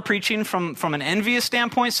people are preaching from an envious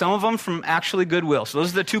standpoint, some of them from actually goodwill. So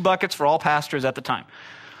those are the 2 buckets for all pastors at the time.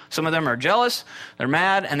 Some of them are jealous, they're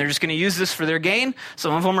mad, and they're just going to use this for their gain.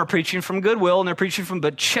 Some of them are preaching from goodwill, and they're preaching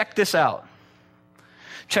but check this out.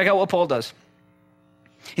 Check out what Paul does.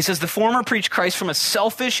 He says, the former preach Christ from a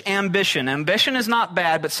selfish ambition. Ambition is not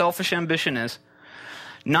bad, but selfish ambition is.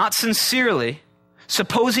 Not sincerely,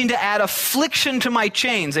 supposing to add affliction to my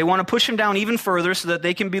chains. They want to push him down even further so that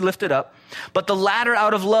they can be lifted up. But the latter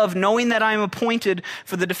out of love, knowing that I am appointed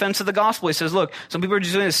for the defense of the gospel. He says, look, some people are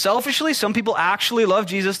just doing this selfishly. Some people actually love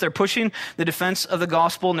Jesus. They're pushing the defense of the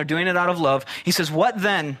gospel and they're doing it out of love. He says, what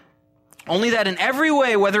then? Only that in every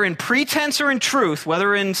way, whether in pretense or in truth,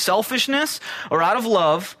 whether in selfishness or out of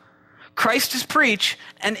love, Christ is preached,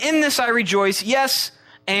 and in this I rejoice, yes,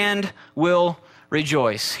 and will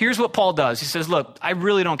rejoice. Here's what Paul does. He says, look, I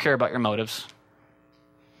really don't care about your motives.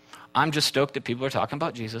 I'm just stoked that people are talking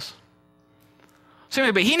about Jesus. So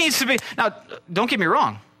anyway, but he needs to be, now, don't get me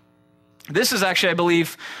wrong. This is actually, I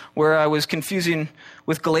believe, where I was confusing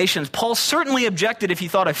with Galatians. Paul certainly objected if he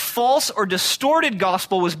thought a false or distorted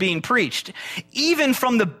gospel was being preached, even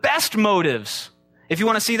from the best motives. If you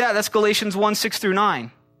want to see that, that's Galatians 1, 6 through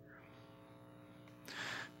 9.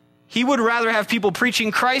 He would rather have people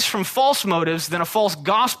preaching Christ from false motives than a false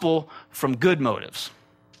gospel from good motives.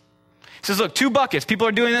 He says, look, 2 buckets. People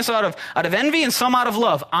are doing this out of envy and some out of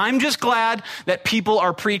love. I'm just glad that people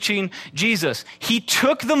are preaching Jesus. He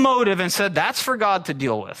took the motive and said, that's for God to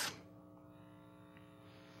deal with.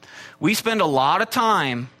 We spend a lot of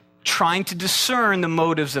time trying to discern the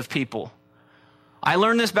motives of people. I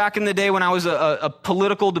learned this back in the day when I was a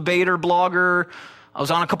political debater, blogger. I was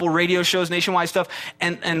on a couple radio shows, nationwide stuff.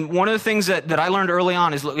 And one of the things that I learned early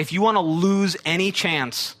on is, look, if you want to lose any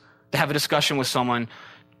chance to have a discussion with someone,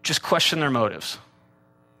 just question their motives.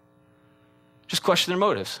 Just question their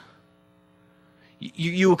motives.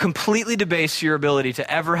 You will completely debase your ability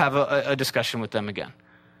to ever have a discussion with them again.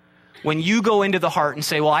 When you go into the heart and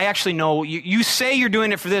say, well, I actually know, you say you're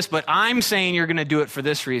doing it for this, but I'm saying you're going to do it for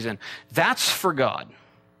this reason. That's for God.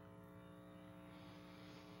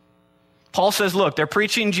 Paul says, look, they're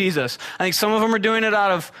preaching Jesus. I think some of them are doing it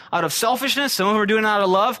out of selfishness. Some of them are doing it out of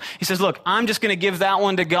love. He says, look, I'm just going to give that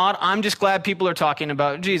one to God. I'm just glad people are talking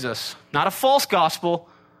about Jesus. Not a false gospel,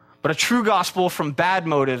 but a true gospel from bad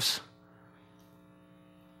motives,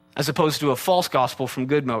 as opposed to a false gospel from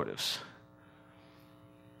good motives.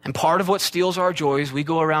 And part of what steals our joy is we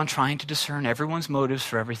go around trying to discern everyone's motives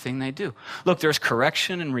for everything they do. Look, there's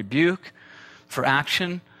correction and rebuke for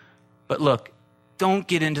action, but look, don't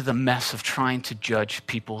get into the mess of trying to judge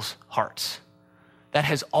people's hearts. That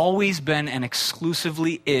has always been and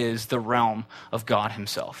exclusively is the realm of God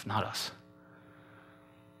himself, not us.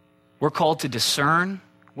 We're called to discern.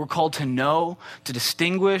 We're called to know, to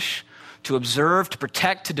distinguish, to observe, to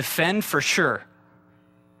protect, to defend for sure.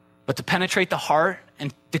 But to penetrate the heart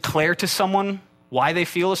and declare to someone why they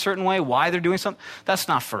feel a certain way, why they're doing something, that's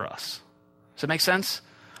not for us. Does that make sense?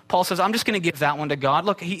 Paul says, I'm just going to give that one to God.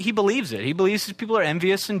 Look, he believes it. He believes people are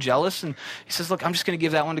envious and jealous. And he says, look, I'm just going to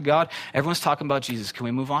give that one to God. Everyone's talking about Jesus. Can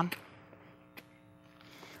we move on?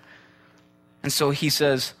 And so he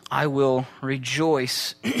says, I will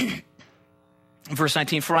rejoice. Verse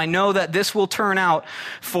 19, for I know that this will turn out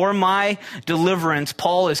for my deliverance.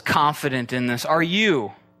 Paul is confident in this.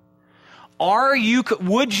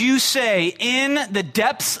 Would you say, in the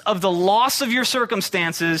depths of the loss of your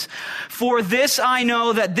circumstances, for this I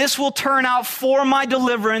know that this will turn out for my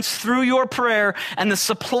deliverance through your prayer and the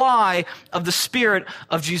supply of the Spirit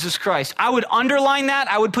of Jesus Christ? I would underline that.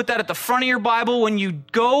 I would put that at the front of your Bible. When you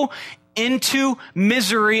go into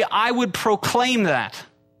misery, I would proclaim that.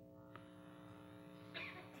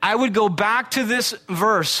 I would go back to this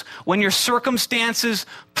verse when your circumstances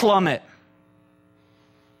plummet.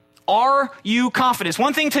 Are you confident? It's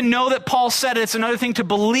one thing to know that Paul said it. It's another thing to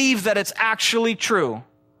believe that it's actually true.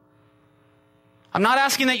 I'm not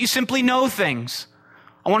asking that you simply know things.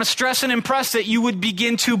 I want to stress and impress that you would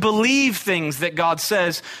begin to believe things that God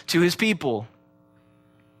says to his people.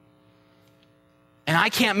 And I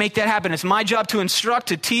can't make that happen. It's my job to instruct,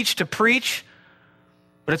 to teach, to preach,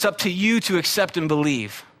 but it's up to you to accept and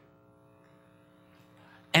believe.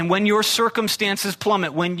 And when your circumstances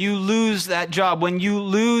plummet, when you lose that job, when you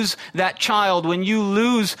lose that child, when you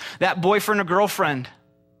lose that boyfriend or girlfriend,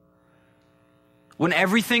 when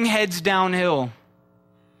everything heads downhill,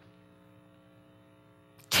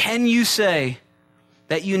 can you say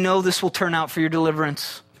that you know this will turn out for your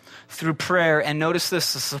deliverance through prayer? And notice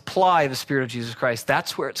this, the supply of the Spirit of Jesus Christ.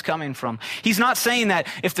 That's where it's coming from. He's not saying that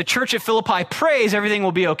if the church at Philippi prays, everything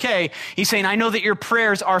will be okay. He's saying, I know that your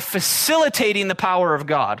prayers are facilitating the power of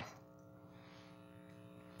God.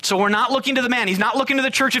 So we're not looking to the man. He's not looking to the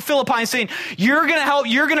church at Philippi and saying, you're going to help,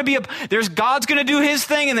 God's going to do his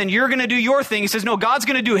thing and then you're going to do your thing. He says, no, God's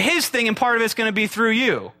going to do his thing and part of it's going to be through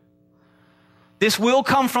you. This will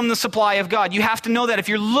come from the supply of God. You have to know that. If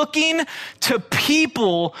you're looking to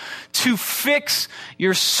people to fix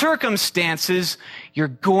your circumstances, you're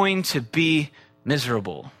going to be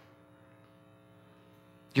miserable.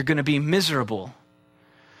 You're going to be miserable.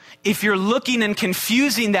 If you're looking and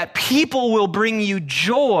confusing that people will bring you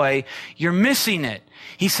joy, you're missing it.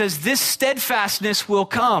 He says this steadfastness will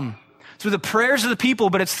come through the prayers of the people,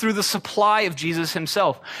 but it's through the supply of Jesus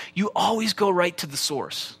himself. You always go right to the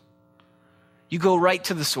source. You go right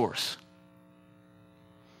to the source.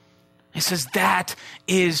 He says that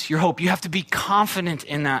is your hope. You have to be confident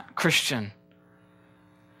in that, Christian.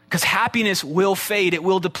 Because happiness will fade, it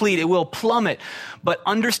will deplete, it will plummet. But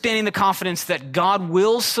understanding the confidence that God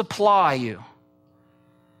will supply you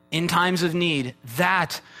in times of need,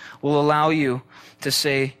 that will allow you to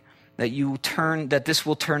say that this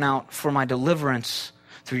will turn out for my deliverance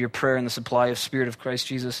through your prayer and the supply of Spirit of Christ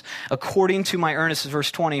Jesus. According to my earnest,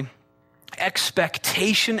 verse 20,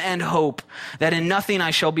 expectation and hope that in nothing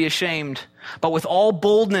I shall be ashamed, but with all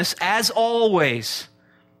boldness as always.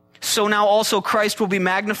 So now also Christ will be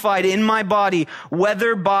magnified in my body,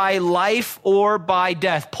 whether by life or by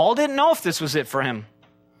death. Paul didn't know if this was it for him.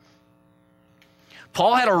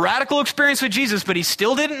 Paul had a radical experience with Jesus, but he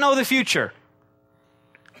still didn't know the future.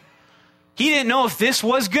 He didn't know if this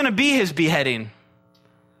was going to be his beheading.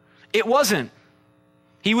 It wasn't.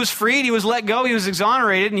 He was freed, he was let go, he was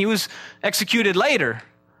exonerated, and he was executed later.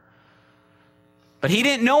 But he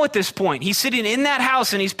didn't know at this point. He's sitting in that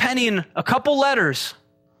house and he's penning a couple letters.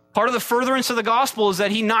 Part of the furtherance of the gospel is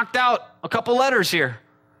that he knocked out a couple letters here.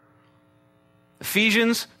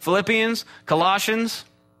 Ephesians, Philippians, Colossians.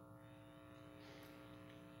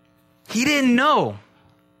 He didn't know.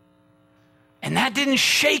 And that didn't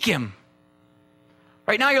shake him.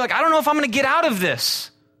 Right now you're like, I don't know if I'm going to get out of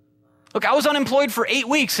this. Look, I was unemployed for 8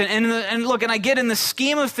 weeks, and look, and I get in the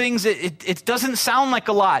scheme of things, it doesn't sound like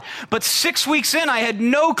a lot. But 6 weeks in, I had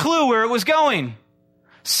no clue where it was going.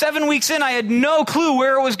 7 weeks in, I had no clue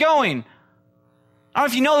where it was going. I don't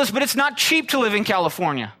know if you know this, but it's not cheap to live in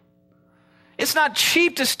California. It's not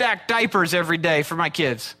cheap to stack diapers every day for my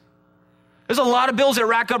kids. There's a lot of bills that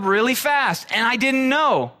rack up really fast, and I didn't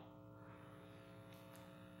know.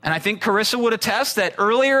 And I think Carissa would attest that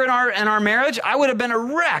earlier in our marriage, I would have been a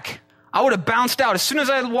wreck. I would have bounced out. As soon as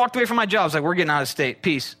I walked away from my job, I was like, we're getting out of state.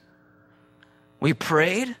 Peace. We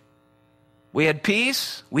prayed. We had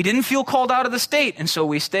peace. We didn't feel called out of the state, and so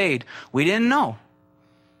we stayed. We didn't know.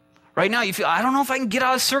 Right now, you feel, I don't know if I can get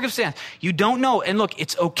out of this circumstance. You don't know. And look,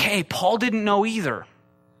 it's okay. Paul didn't know either.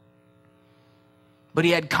 But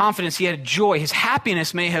he had confidence. He had joy. His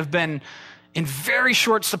happiness may have been in very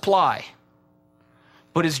short supply.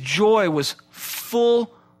 But his joy was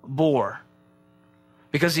full bore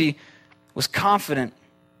because he was confident.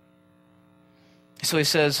 So he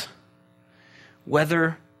says,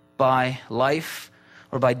 whether by life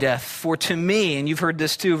or by death, for to me, and you've heard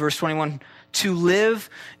this too, verse 21, to live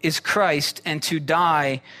is Christ and to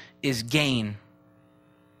die is gain.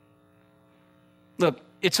 Look,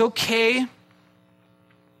 it's okay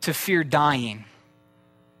to fear dying.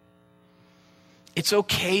 It's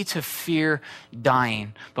okay to fear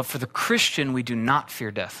dying, but for the Christian, we do not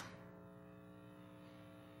fear death.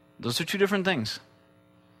 Those are two different things.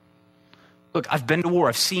 Look, I've been to war.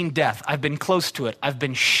 I've seen death. I've been close to it. I've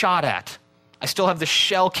been shot at. I still have the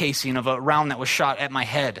shell casing of a round that was shot at my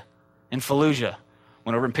head in Fallujah.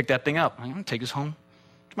 Went over and picked that thing up. I'm going to take this home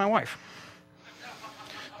to my wife.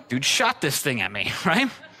 Dude shot this thing at me, right?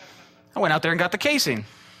 I went out there and got the casing.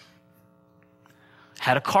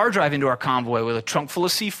 Had a car drive into our convoy with a trunk full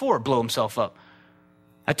of C4, blow himself up.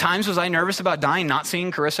 At times, was I nervous about dying, not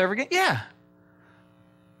seeing Carissa ever again? Yeah.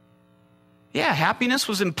 Yeah, happiness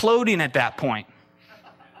was imploding at that point.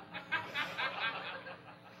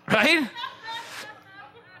 Right?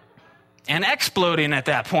 And exploding at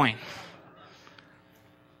that point.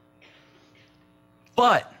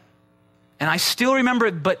 But, and I still remember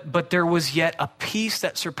it, but there was yet a peace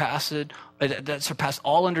that surpassed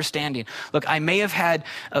all understanding. Look, I may have had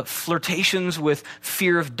flirtations with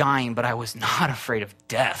fear of dying, but I was not afraid of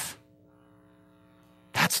death.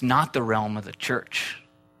 That's not the realm of the church.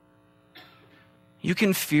 You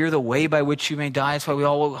can fear the way by which you may die. That's why we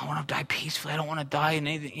all want to die peacefully. I don't want to die in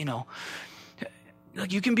anything, you know.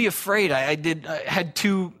 Like, you can be afraid. I had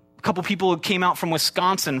a couple people who came out from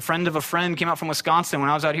Wisconsin, friend of a friend came out from Wisconsin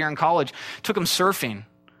when I was out here in college, took them surfing.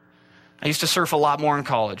 I used to surf a lot more in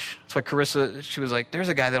college. That's why Carissa, she was like, there's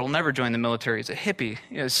a guy that'll never join the military. He's a hippie.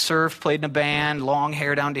 You know, surfed, played in a band, long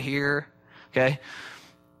hair down to here, okay?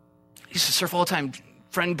 He used to surf all the time.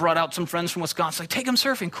 Friend brought out some friends from Wisconsin, like, take them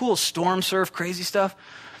surfing, cool, storm surf, crazy stuff.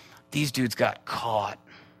 These dudes got caught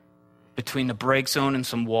between the break zone and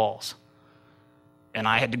some walls. And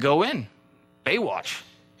I had to go in, Baywatch.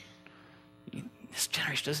 This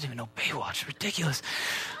generation doesn't even know Baywatch, it's ridiculous.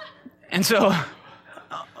 And so,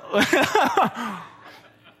 I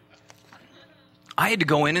had to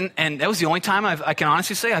go in, and that was the only time I can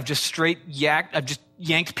honestly say I've just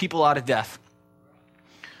yanked people out of death.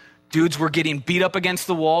 Dudes were getting beat up against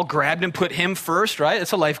the wall, grabbed and put him first, right?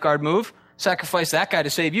 That's a lifeguard move. Sacrifice that guy to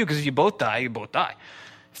save you, because if you both die, you both die.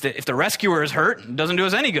 If the rescuer is hurt, it doesn't do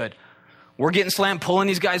us any good. We're getting slammed, pulling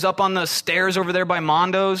these guys up on the stairs over there by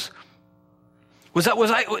Mondo's. Was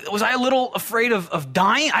I a little afraid of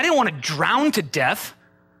dying? I didn't want to drown to death,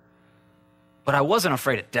 but I wasn't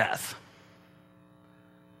afraid of death.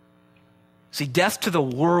 See, death to the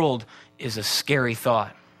world is a scary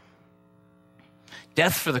thought.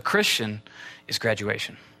 Death for the Christian is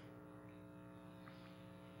graduation.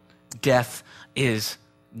 Death is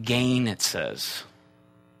gain, it says.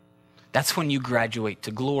 That's when you graduate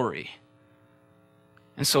to glory.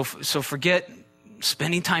 And so forget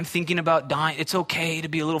spending time thinking about dying. It's okay to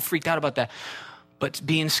be a little freaked out about that. But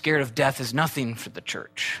being scared of death is nothing for the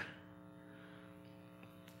church.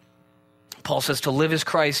 Paul says to live is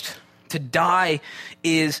Christ, to die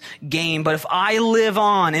is gain. But if I live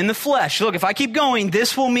on in the flesh, look, if I keep going,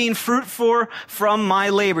 this will mean fruit from my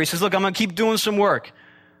labor. He says, look, I'm going to keep doing some work.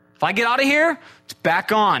 If I get out of here, it's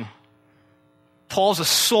back on. Paul's a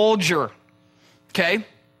soldier, okay?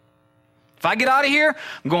 If I get out of here,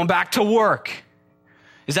 I'm going back to work.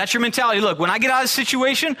 Is that your mentality? Look, when I get out of this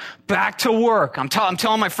situation, back to work. I'm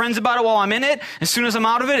telling my friends about it while I'm in it. As soon as I'm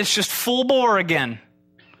out of it, it's just full bore again.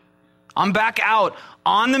 I'm back out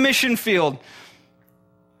on the mission field.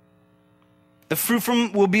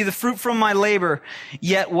 Will be the fruit from my labor.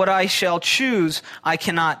 Yet what I shall choose, I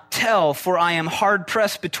cannot tell, for I am hard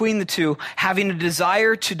pressed between the two, having a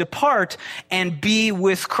desire to depart and be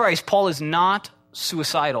with Christ. Paul is not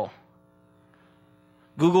suicidal.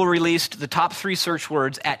 Google released the top 3 search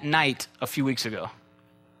words at night a few weeks ago.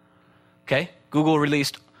 Okay? Google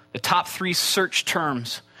released the top 3 search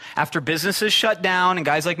terms. After businesses shut down and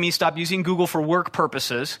guys like me stopped using Google for work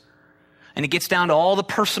purposes, and it gets down to all the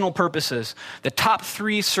personal purposes, the top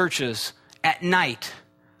 3 searches at night: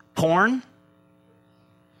 porn,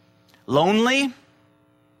 lonely,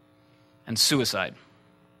 and suicide.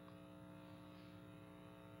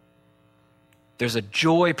 There's a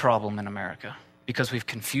joy problem in America because we've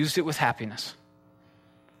confused it with happiness.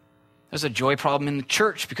 There's a joy problem in the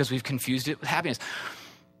church because we've confused it with happiness.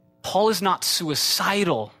 Paul is not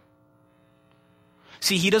suicidal.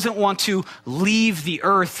 See, he doesn't want to leave the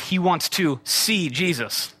earth. He wants to see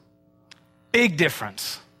Jesus. Big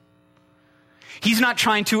difference. He's not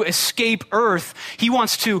trying to escape earth. He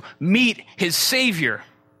wants to meet his Savior.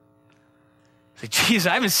 He's like, Jesus,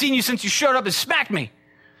 I haven't seen you since you showed up and smacked me.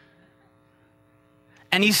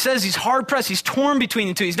 And he says he's hard pressed. He's torn between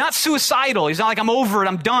the two. He's not suicidal. He's not like, I'm over it,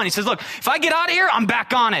 I'm done. He says, look, if I get out of here, I'm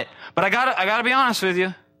back on it. But I gotta be honest with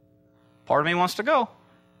you. Part of me wants to go.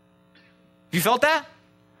 Have you felt that?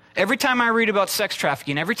 Every time I read about sex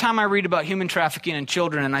trafficking, every time I read about human trafficking and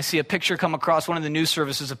children, and I see a picture come across one of the news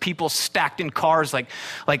services of people stacked in cars like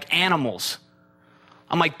animals,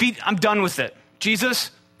 I'm like, I'm done with it.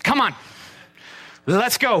 Jesus, come on.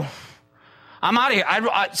 Let's go. I'm out of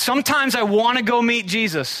here. Sometimes I want to go meet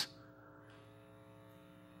Jesus.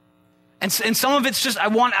 And some of it's just, I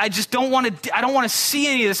don't want to see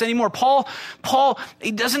any of this anymore. Paul,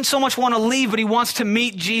 he doesn't so much want to leave, but he wants to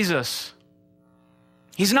meet Jesus.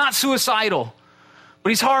 He's not suicidal, but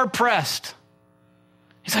he's hard pressed.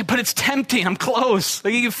 He's like, but it's tempting. I'm close.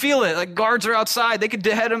 Like, you can feel it. Like, guards are outside. They could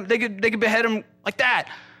behead him. They could behead him like that.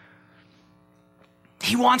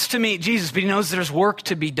 He wants to meet Jesus, but he knows there's work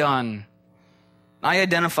to be done. I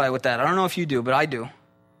identify with that. I don't know if you do, but I do.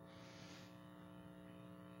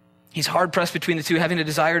 He's hard pressed between the two, having a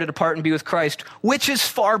desire to depart and be with Christ, which is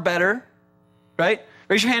far better, right?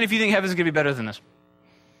 Raise your hand if you think heaven's going to be better than this.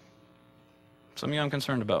 Some of you I'm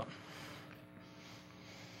concerned about.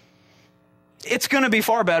 It's going to be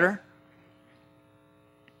far better.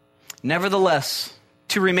 Nevertheless,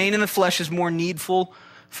 to remain in the flesh is more needful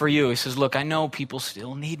for you. He says, look, I know people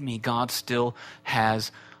still need me. God still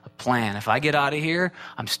has a plan. If I get out of here,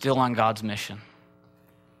 I'm still on God's mission.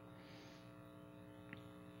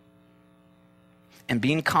 And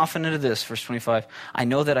being confident of this, verse 25, I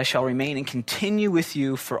know that I shall remain and continue with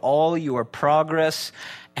you for all your progress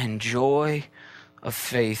and joy of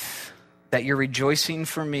faith, that your rejoicing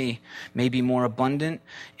for me may be more abundant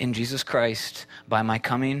in Jesus Christ by my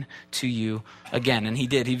coming to you again. And he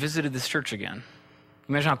did. He visited this church again.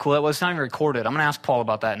 Imagine how cool that was. It's not even recorded. I'm going to ask Paul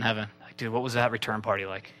about that in heaven. Like, dude, what was that return party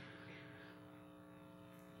like?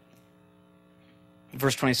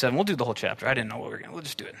 Verse 27. We'll do the whole chapter. I didn't know what we were going to. We'll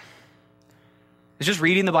just do it. Is just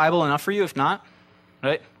reading the Bible enough for you? If not,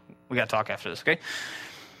 right? We got to talk after this, okay?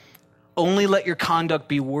 Only let your conduct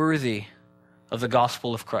be worthy of the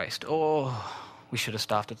gospel of Christ. Oh, we should have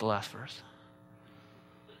stopped at the last verse.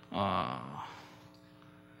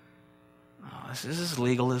 This is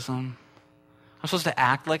legalism. I'm supposed to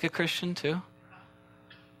act like a Christian too,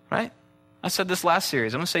 right? I said this last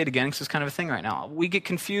series. I'm going to say it again because it's kind of a thing right now. We get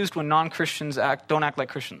confused when non-Christians don't act like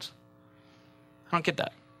Christians. I don't get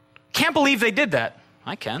that. Can't believe they did that.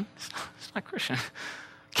 I can. It's not Christian.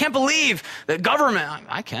 Can't believe the government.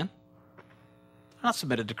 I can. I'm not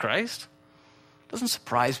submitted to Christ. It doesn't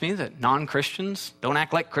surprise me that non-Christians don't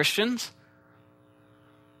act like Christians.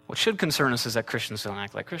 What should concern us is that Christians don't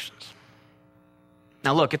act like Christians.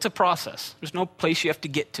 Now look, it's a process. There's no place you have to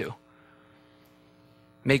get to.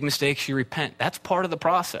 Make mistakes, you repent. That's part of the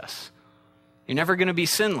process. You're never going to be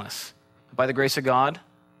sinless. By the grace of God,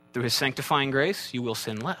 through his sanctifying grace, you will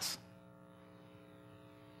sin less.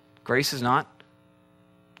 Grace is not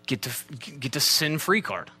get to sin-free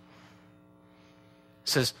card. It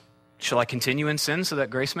says, shall I continue in sin so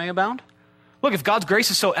that grace may abound? Look, if God's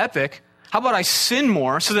grace is so epic, how about I sin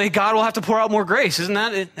more so that God will have to pour out more grace? Isn't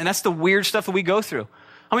that it? And that's the weird stuff that we go through.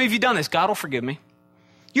 How many of you done this? God will forgive me.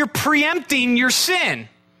 You're preempting your sin.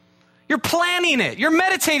 You're planning it. You're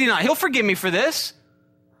meditating on it. He'll forgive me for this.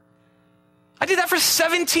 I did that for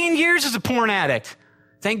 17 years as a porn addict.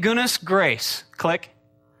 Thank goodness, grace. Click.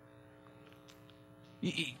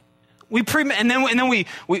 And then we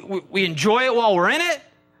enjoy it while we're in it.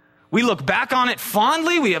 We look back on it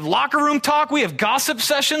fondly. We have locker room talk. We have gossip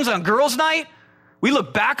sessions on girls' night. We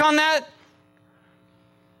look back on that.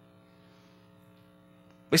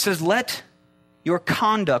 It says, let your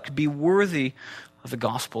conduct be worthy of the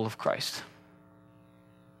gospel of Christ.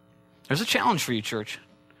 There's a challenge for you, church.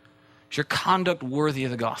 Is your conduct worthy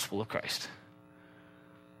of the gospel of Christ?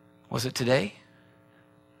 Was it today?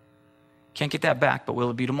 Can't get that back, but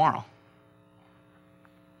will it be tomorrow?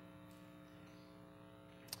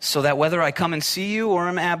 So that whether I come and see you or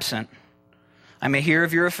am absent, I may hear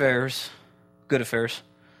of your affairs, good affairs,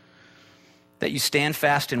 that you stand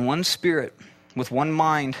fast in one spirit, with one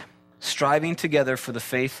mind, striving together for the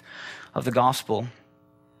faith of the gospel,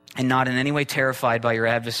 and not in any way terrified by your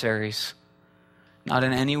adversaries. Not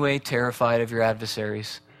in any way terrified of your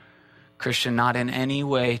adversaries. Christian, not in any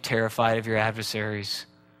way terrified of your adversaries.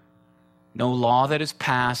 No law that is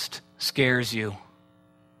passed scares you.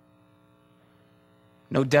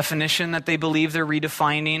 No definition that they believe they're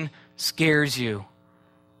redefining scares you.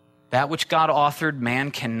 That which God authored,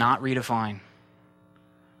 man cannot redefine.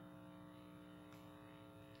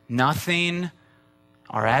 Nothing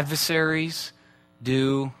our adversaries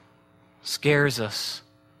do scares us.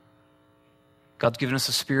 God's given us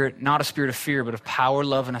a spirit, not a spirit of fear, but of power,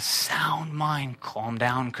 love, and a sound mind. Calm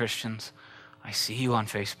down, Christians. I see you on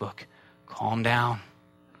Facebook. Calm down.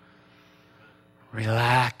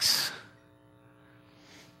 Relax.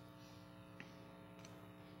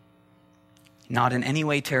 Not in any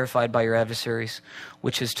way terrified by your adversaries,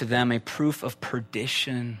 which is to them a proof of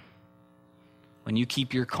perdition. When you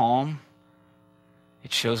keep your calm,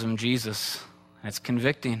 it shows them Jesus, and it's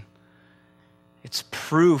convicting. It's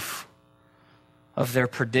proof of their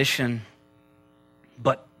perdition,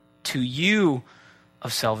 but to you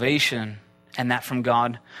of salvation, and that from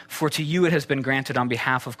God. For to you it has been granted on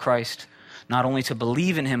behalf of Christ, not only to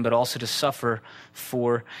believe in him, but also to suffer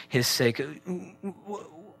for his sake.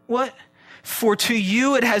 What? For to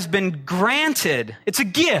you it has been granted. It's a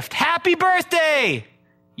gift. Happy birthday!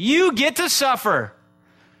 You get to suffer.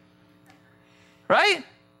 Right?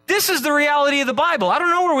 This is the reality of the Bible. I don't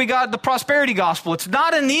know where we got the prosperity gospel. It's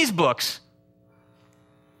not in these books.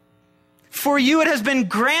 For you it has been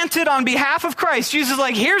granted on behalf of Christ. Jesus is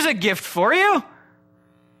like, here's a gift for you.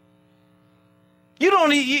 You don't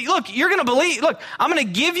need, look, you're going to believe. Look, I'm going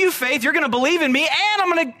to give you faith. You're going to believe in me, and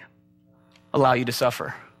I'm going to allow you to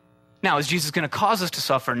suffer. Now, is Jesus going to cause us to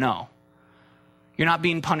suffer? No. You're not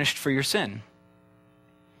being punished for your sin.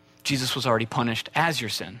 Jesus was already punished as your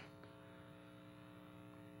sin.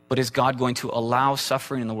 But is God going to allow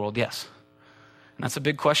suffering in the world? Yes. And that's a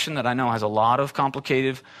big question that I know has a lot of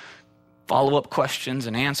complicated follow-up questions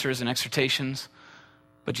and answers and exhortations.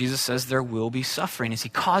 But Jesus says there will be suffering. Is he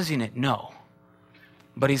causing it? No.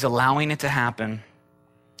 But he's allowing it to happen,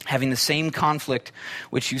 having the same conflict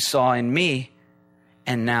which you saw in me,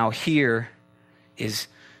 and now here is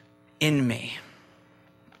in me.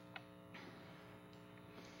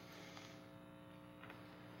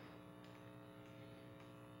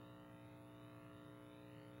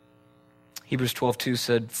 Hebrews 12:2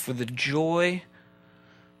 said, for the joy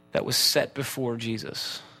that was set before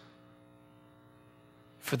Jesus,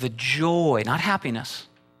 for the joy, not happiness,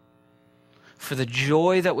 for the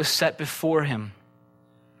joy that was set before him,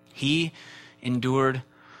 he endured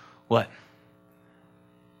what?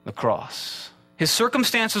 The cross. His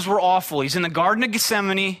circumstances were awful. He's in the Garden of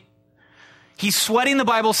Gethsemane. He's sweating, the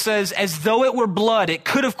Bible says, as though it were blood. It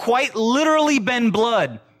could have quite literally been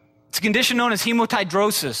blood. It's a condition known as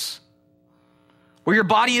hematidrosis, where your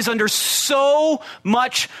body is under so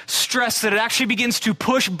much stress that it actually begins to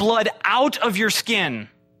push blood out of your skin.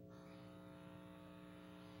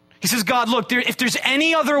 He says, God, look, if there's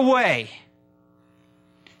any other way,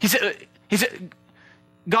 he said,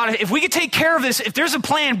 God, if we could take care of this, if there's a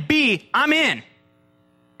plan B, I'm in.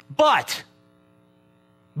 But,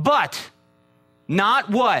 not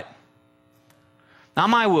what?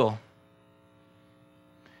 Not my will.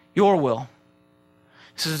 Your will.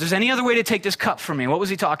 He says, if there's any other way to take this cup from me, what was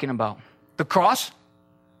he talking about? The cross?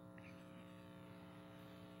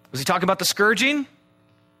 Was he talking about the scourging?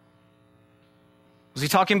 Was he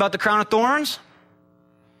talking about the crown of thorns?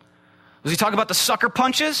 Was he talking about the sucker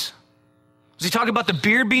punches? Was he talking about the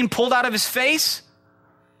beard being pulled out of his face?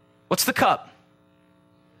 What's the cup?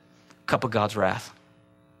 Cup of God's wrath.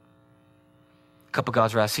 Cup of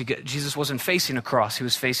God's wrath. See, Jesus wasn't facing a cross. He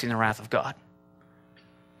was facing the wrath of God.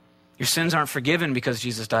 Your sins aren't forgiven because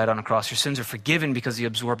Jesus died on a cross. Your sins are forgiven because he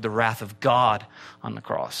absorbed the wrath of God on the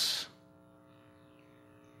cross.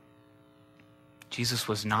 Jesus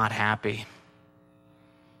was not happy.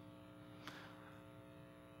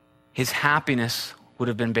 His happiness would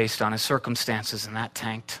have been based on his circumstances, and that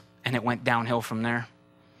tanked, and it went downhill from there.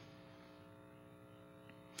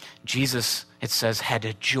 Jesus, it says, had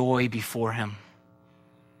a joy before him.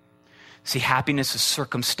 See, happiness is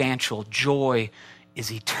circumstantial. Joy is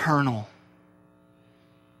eternal.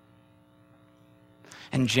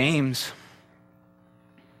 And James,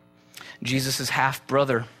 Jesus'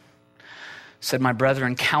 half-brother, said, "My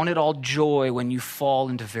brethren, count it all joy when you fall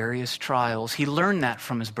into various trials." He learned that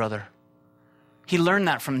from his brother. He learned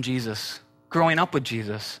that from Jesus, growing up with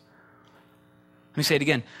Jesus. Let me say it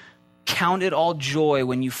again. Count it all joy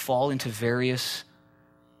when you fall into various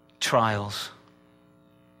trials.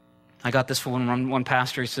 I got this from one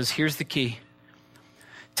pastor. He says, here's the key.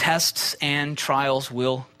 Tests and trials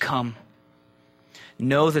will come.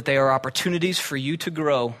 Know that they are opportunities for you to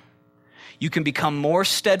grow. You can become more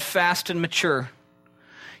steadfast and mature.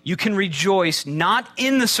 You can rejoice not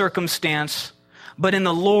in the circumstance, but in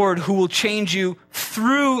the Lord who will change you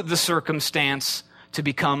through the circumstance to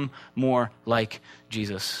become more like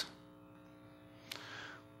Jesus.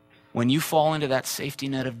 When you fall into that safety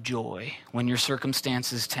net of joy, when your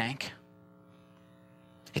circumstances tank,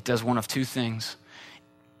 it does one of two things.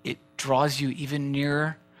 It draws you even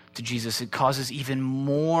nearer to Jesus. It causes even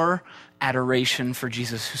more adoration for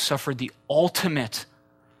Jesus, who suffered the ultimate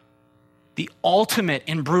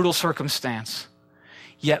in brutal circumstance,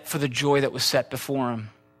 yet for the joy that was set before him.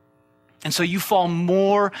 And so you fall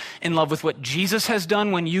more in love with what Jesus has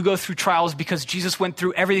done when you go through trials, because Jesus went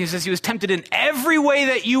through everything. He says he was tempted in every way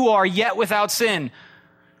that you are, yet without sin.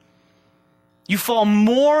 You fall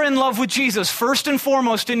more in love with Jesus, first and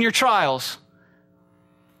foremost, in your trials.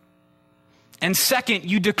 And second,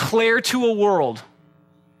 you declare to a world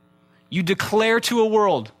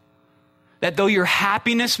that though your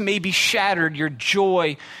happiness may be shattered, your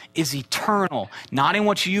joy is eternal, not in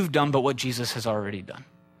what you've done, but what Jesus has already done.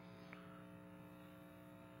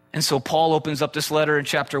 And so Paul opens up this letter in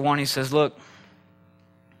chapter 1. He says, look,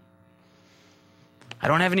 I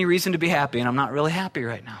don't have any reason to be happy, and I'm not really happy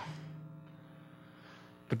right now.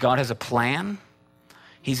 But God has a plan.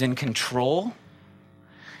 He's in control.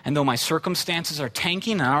 And though my circumstances are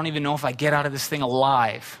tanking, and I don't even know if I get out of this thing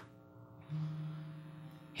alive,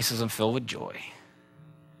 he says, I'm filled with joy.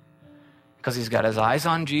 Because he's got his eyes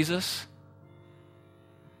on Jesus.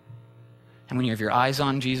 And when you have your eyes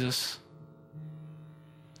on Jesus,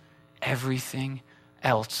 everything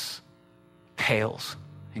else pales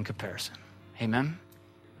in comparison. Amen?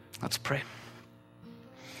 Let's pray.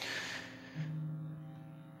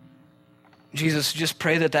 Jesus, just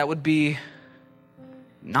pray that would be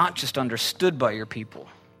not just understood by your people,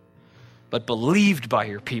 but believed by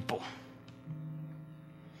your people.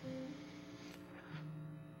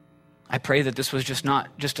 I pray that this was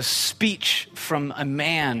not just a speech from a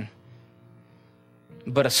man,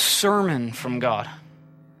 but a sermon from God.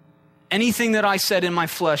 Anything that I said in my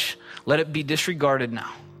flesh, let it be disregarded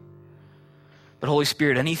now. But Holy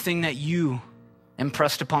Spirit, anything that you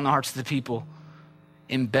impressed upon the hearts of the people,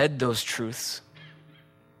 embed those truths.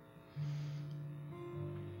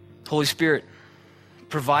 Holy Spirit,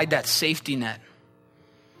 provide that safety net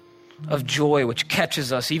of joy which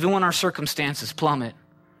catches us even when our circumstances plummet.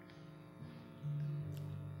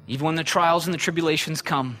 Even when the trials and the tribulations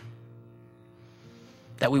come,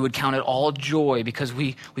 that we would count it all joy because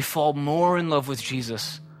we fall more in love with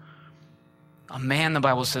Jesus. A man, the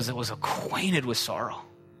Bible says, that was acquainted with sorrow.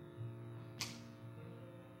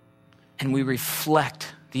 And we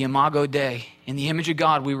reflect the Imago Dei. In the image of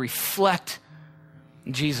God, we reflect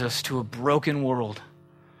Jesus to a broken world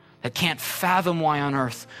that can't fathom why on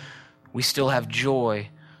earth we still have joy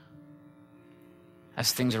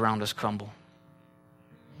as things around us crumble.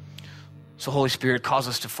 So Holy Spirit, cause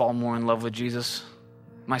us to fall more in love with Jesus,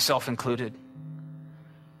 myself included.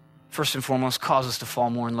 First and foremost, cause us to fall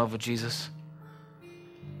more in love with Jesus.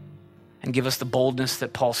 And give us the boldness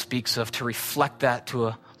that Paul speaks of to reflect that to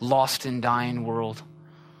a lost and dying world.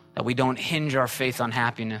 That we don't hinge our faith on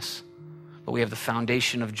happiness, but we have the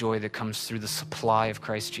foundation of joy that comes through the supply of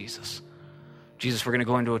Christ Jesus. Jesus, we're going to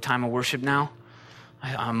go into a time of worship now.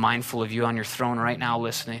 I'm mindful of you on your throne right now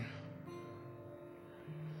listening.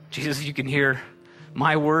 Jesus, you can hear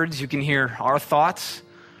my words, you can hear our thoughts.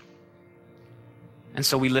 And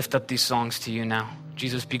so we lift up these songs to you now.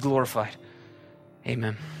 Jesus, be glorified.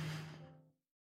 Amen.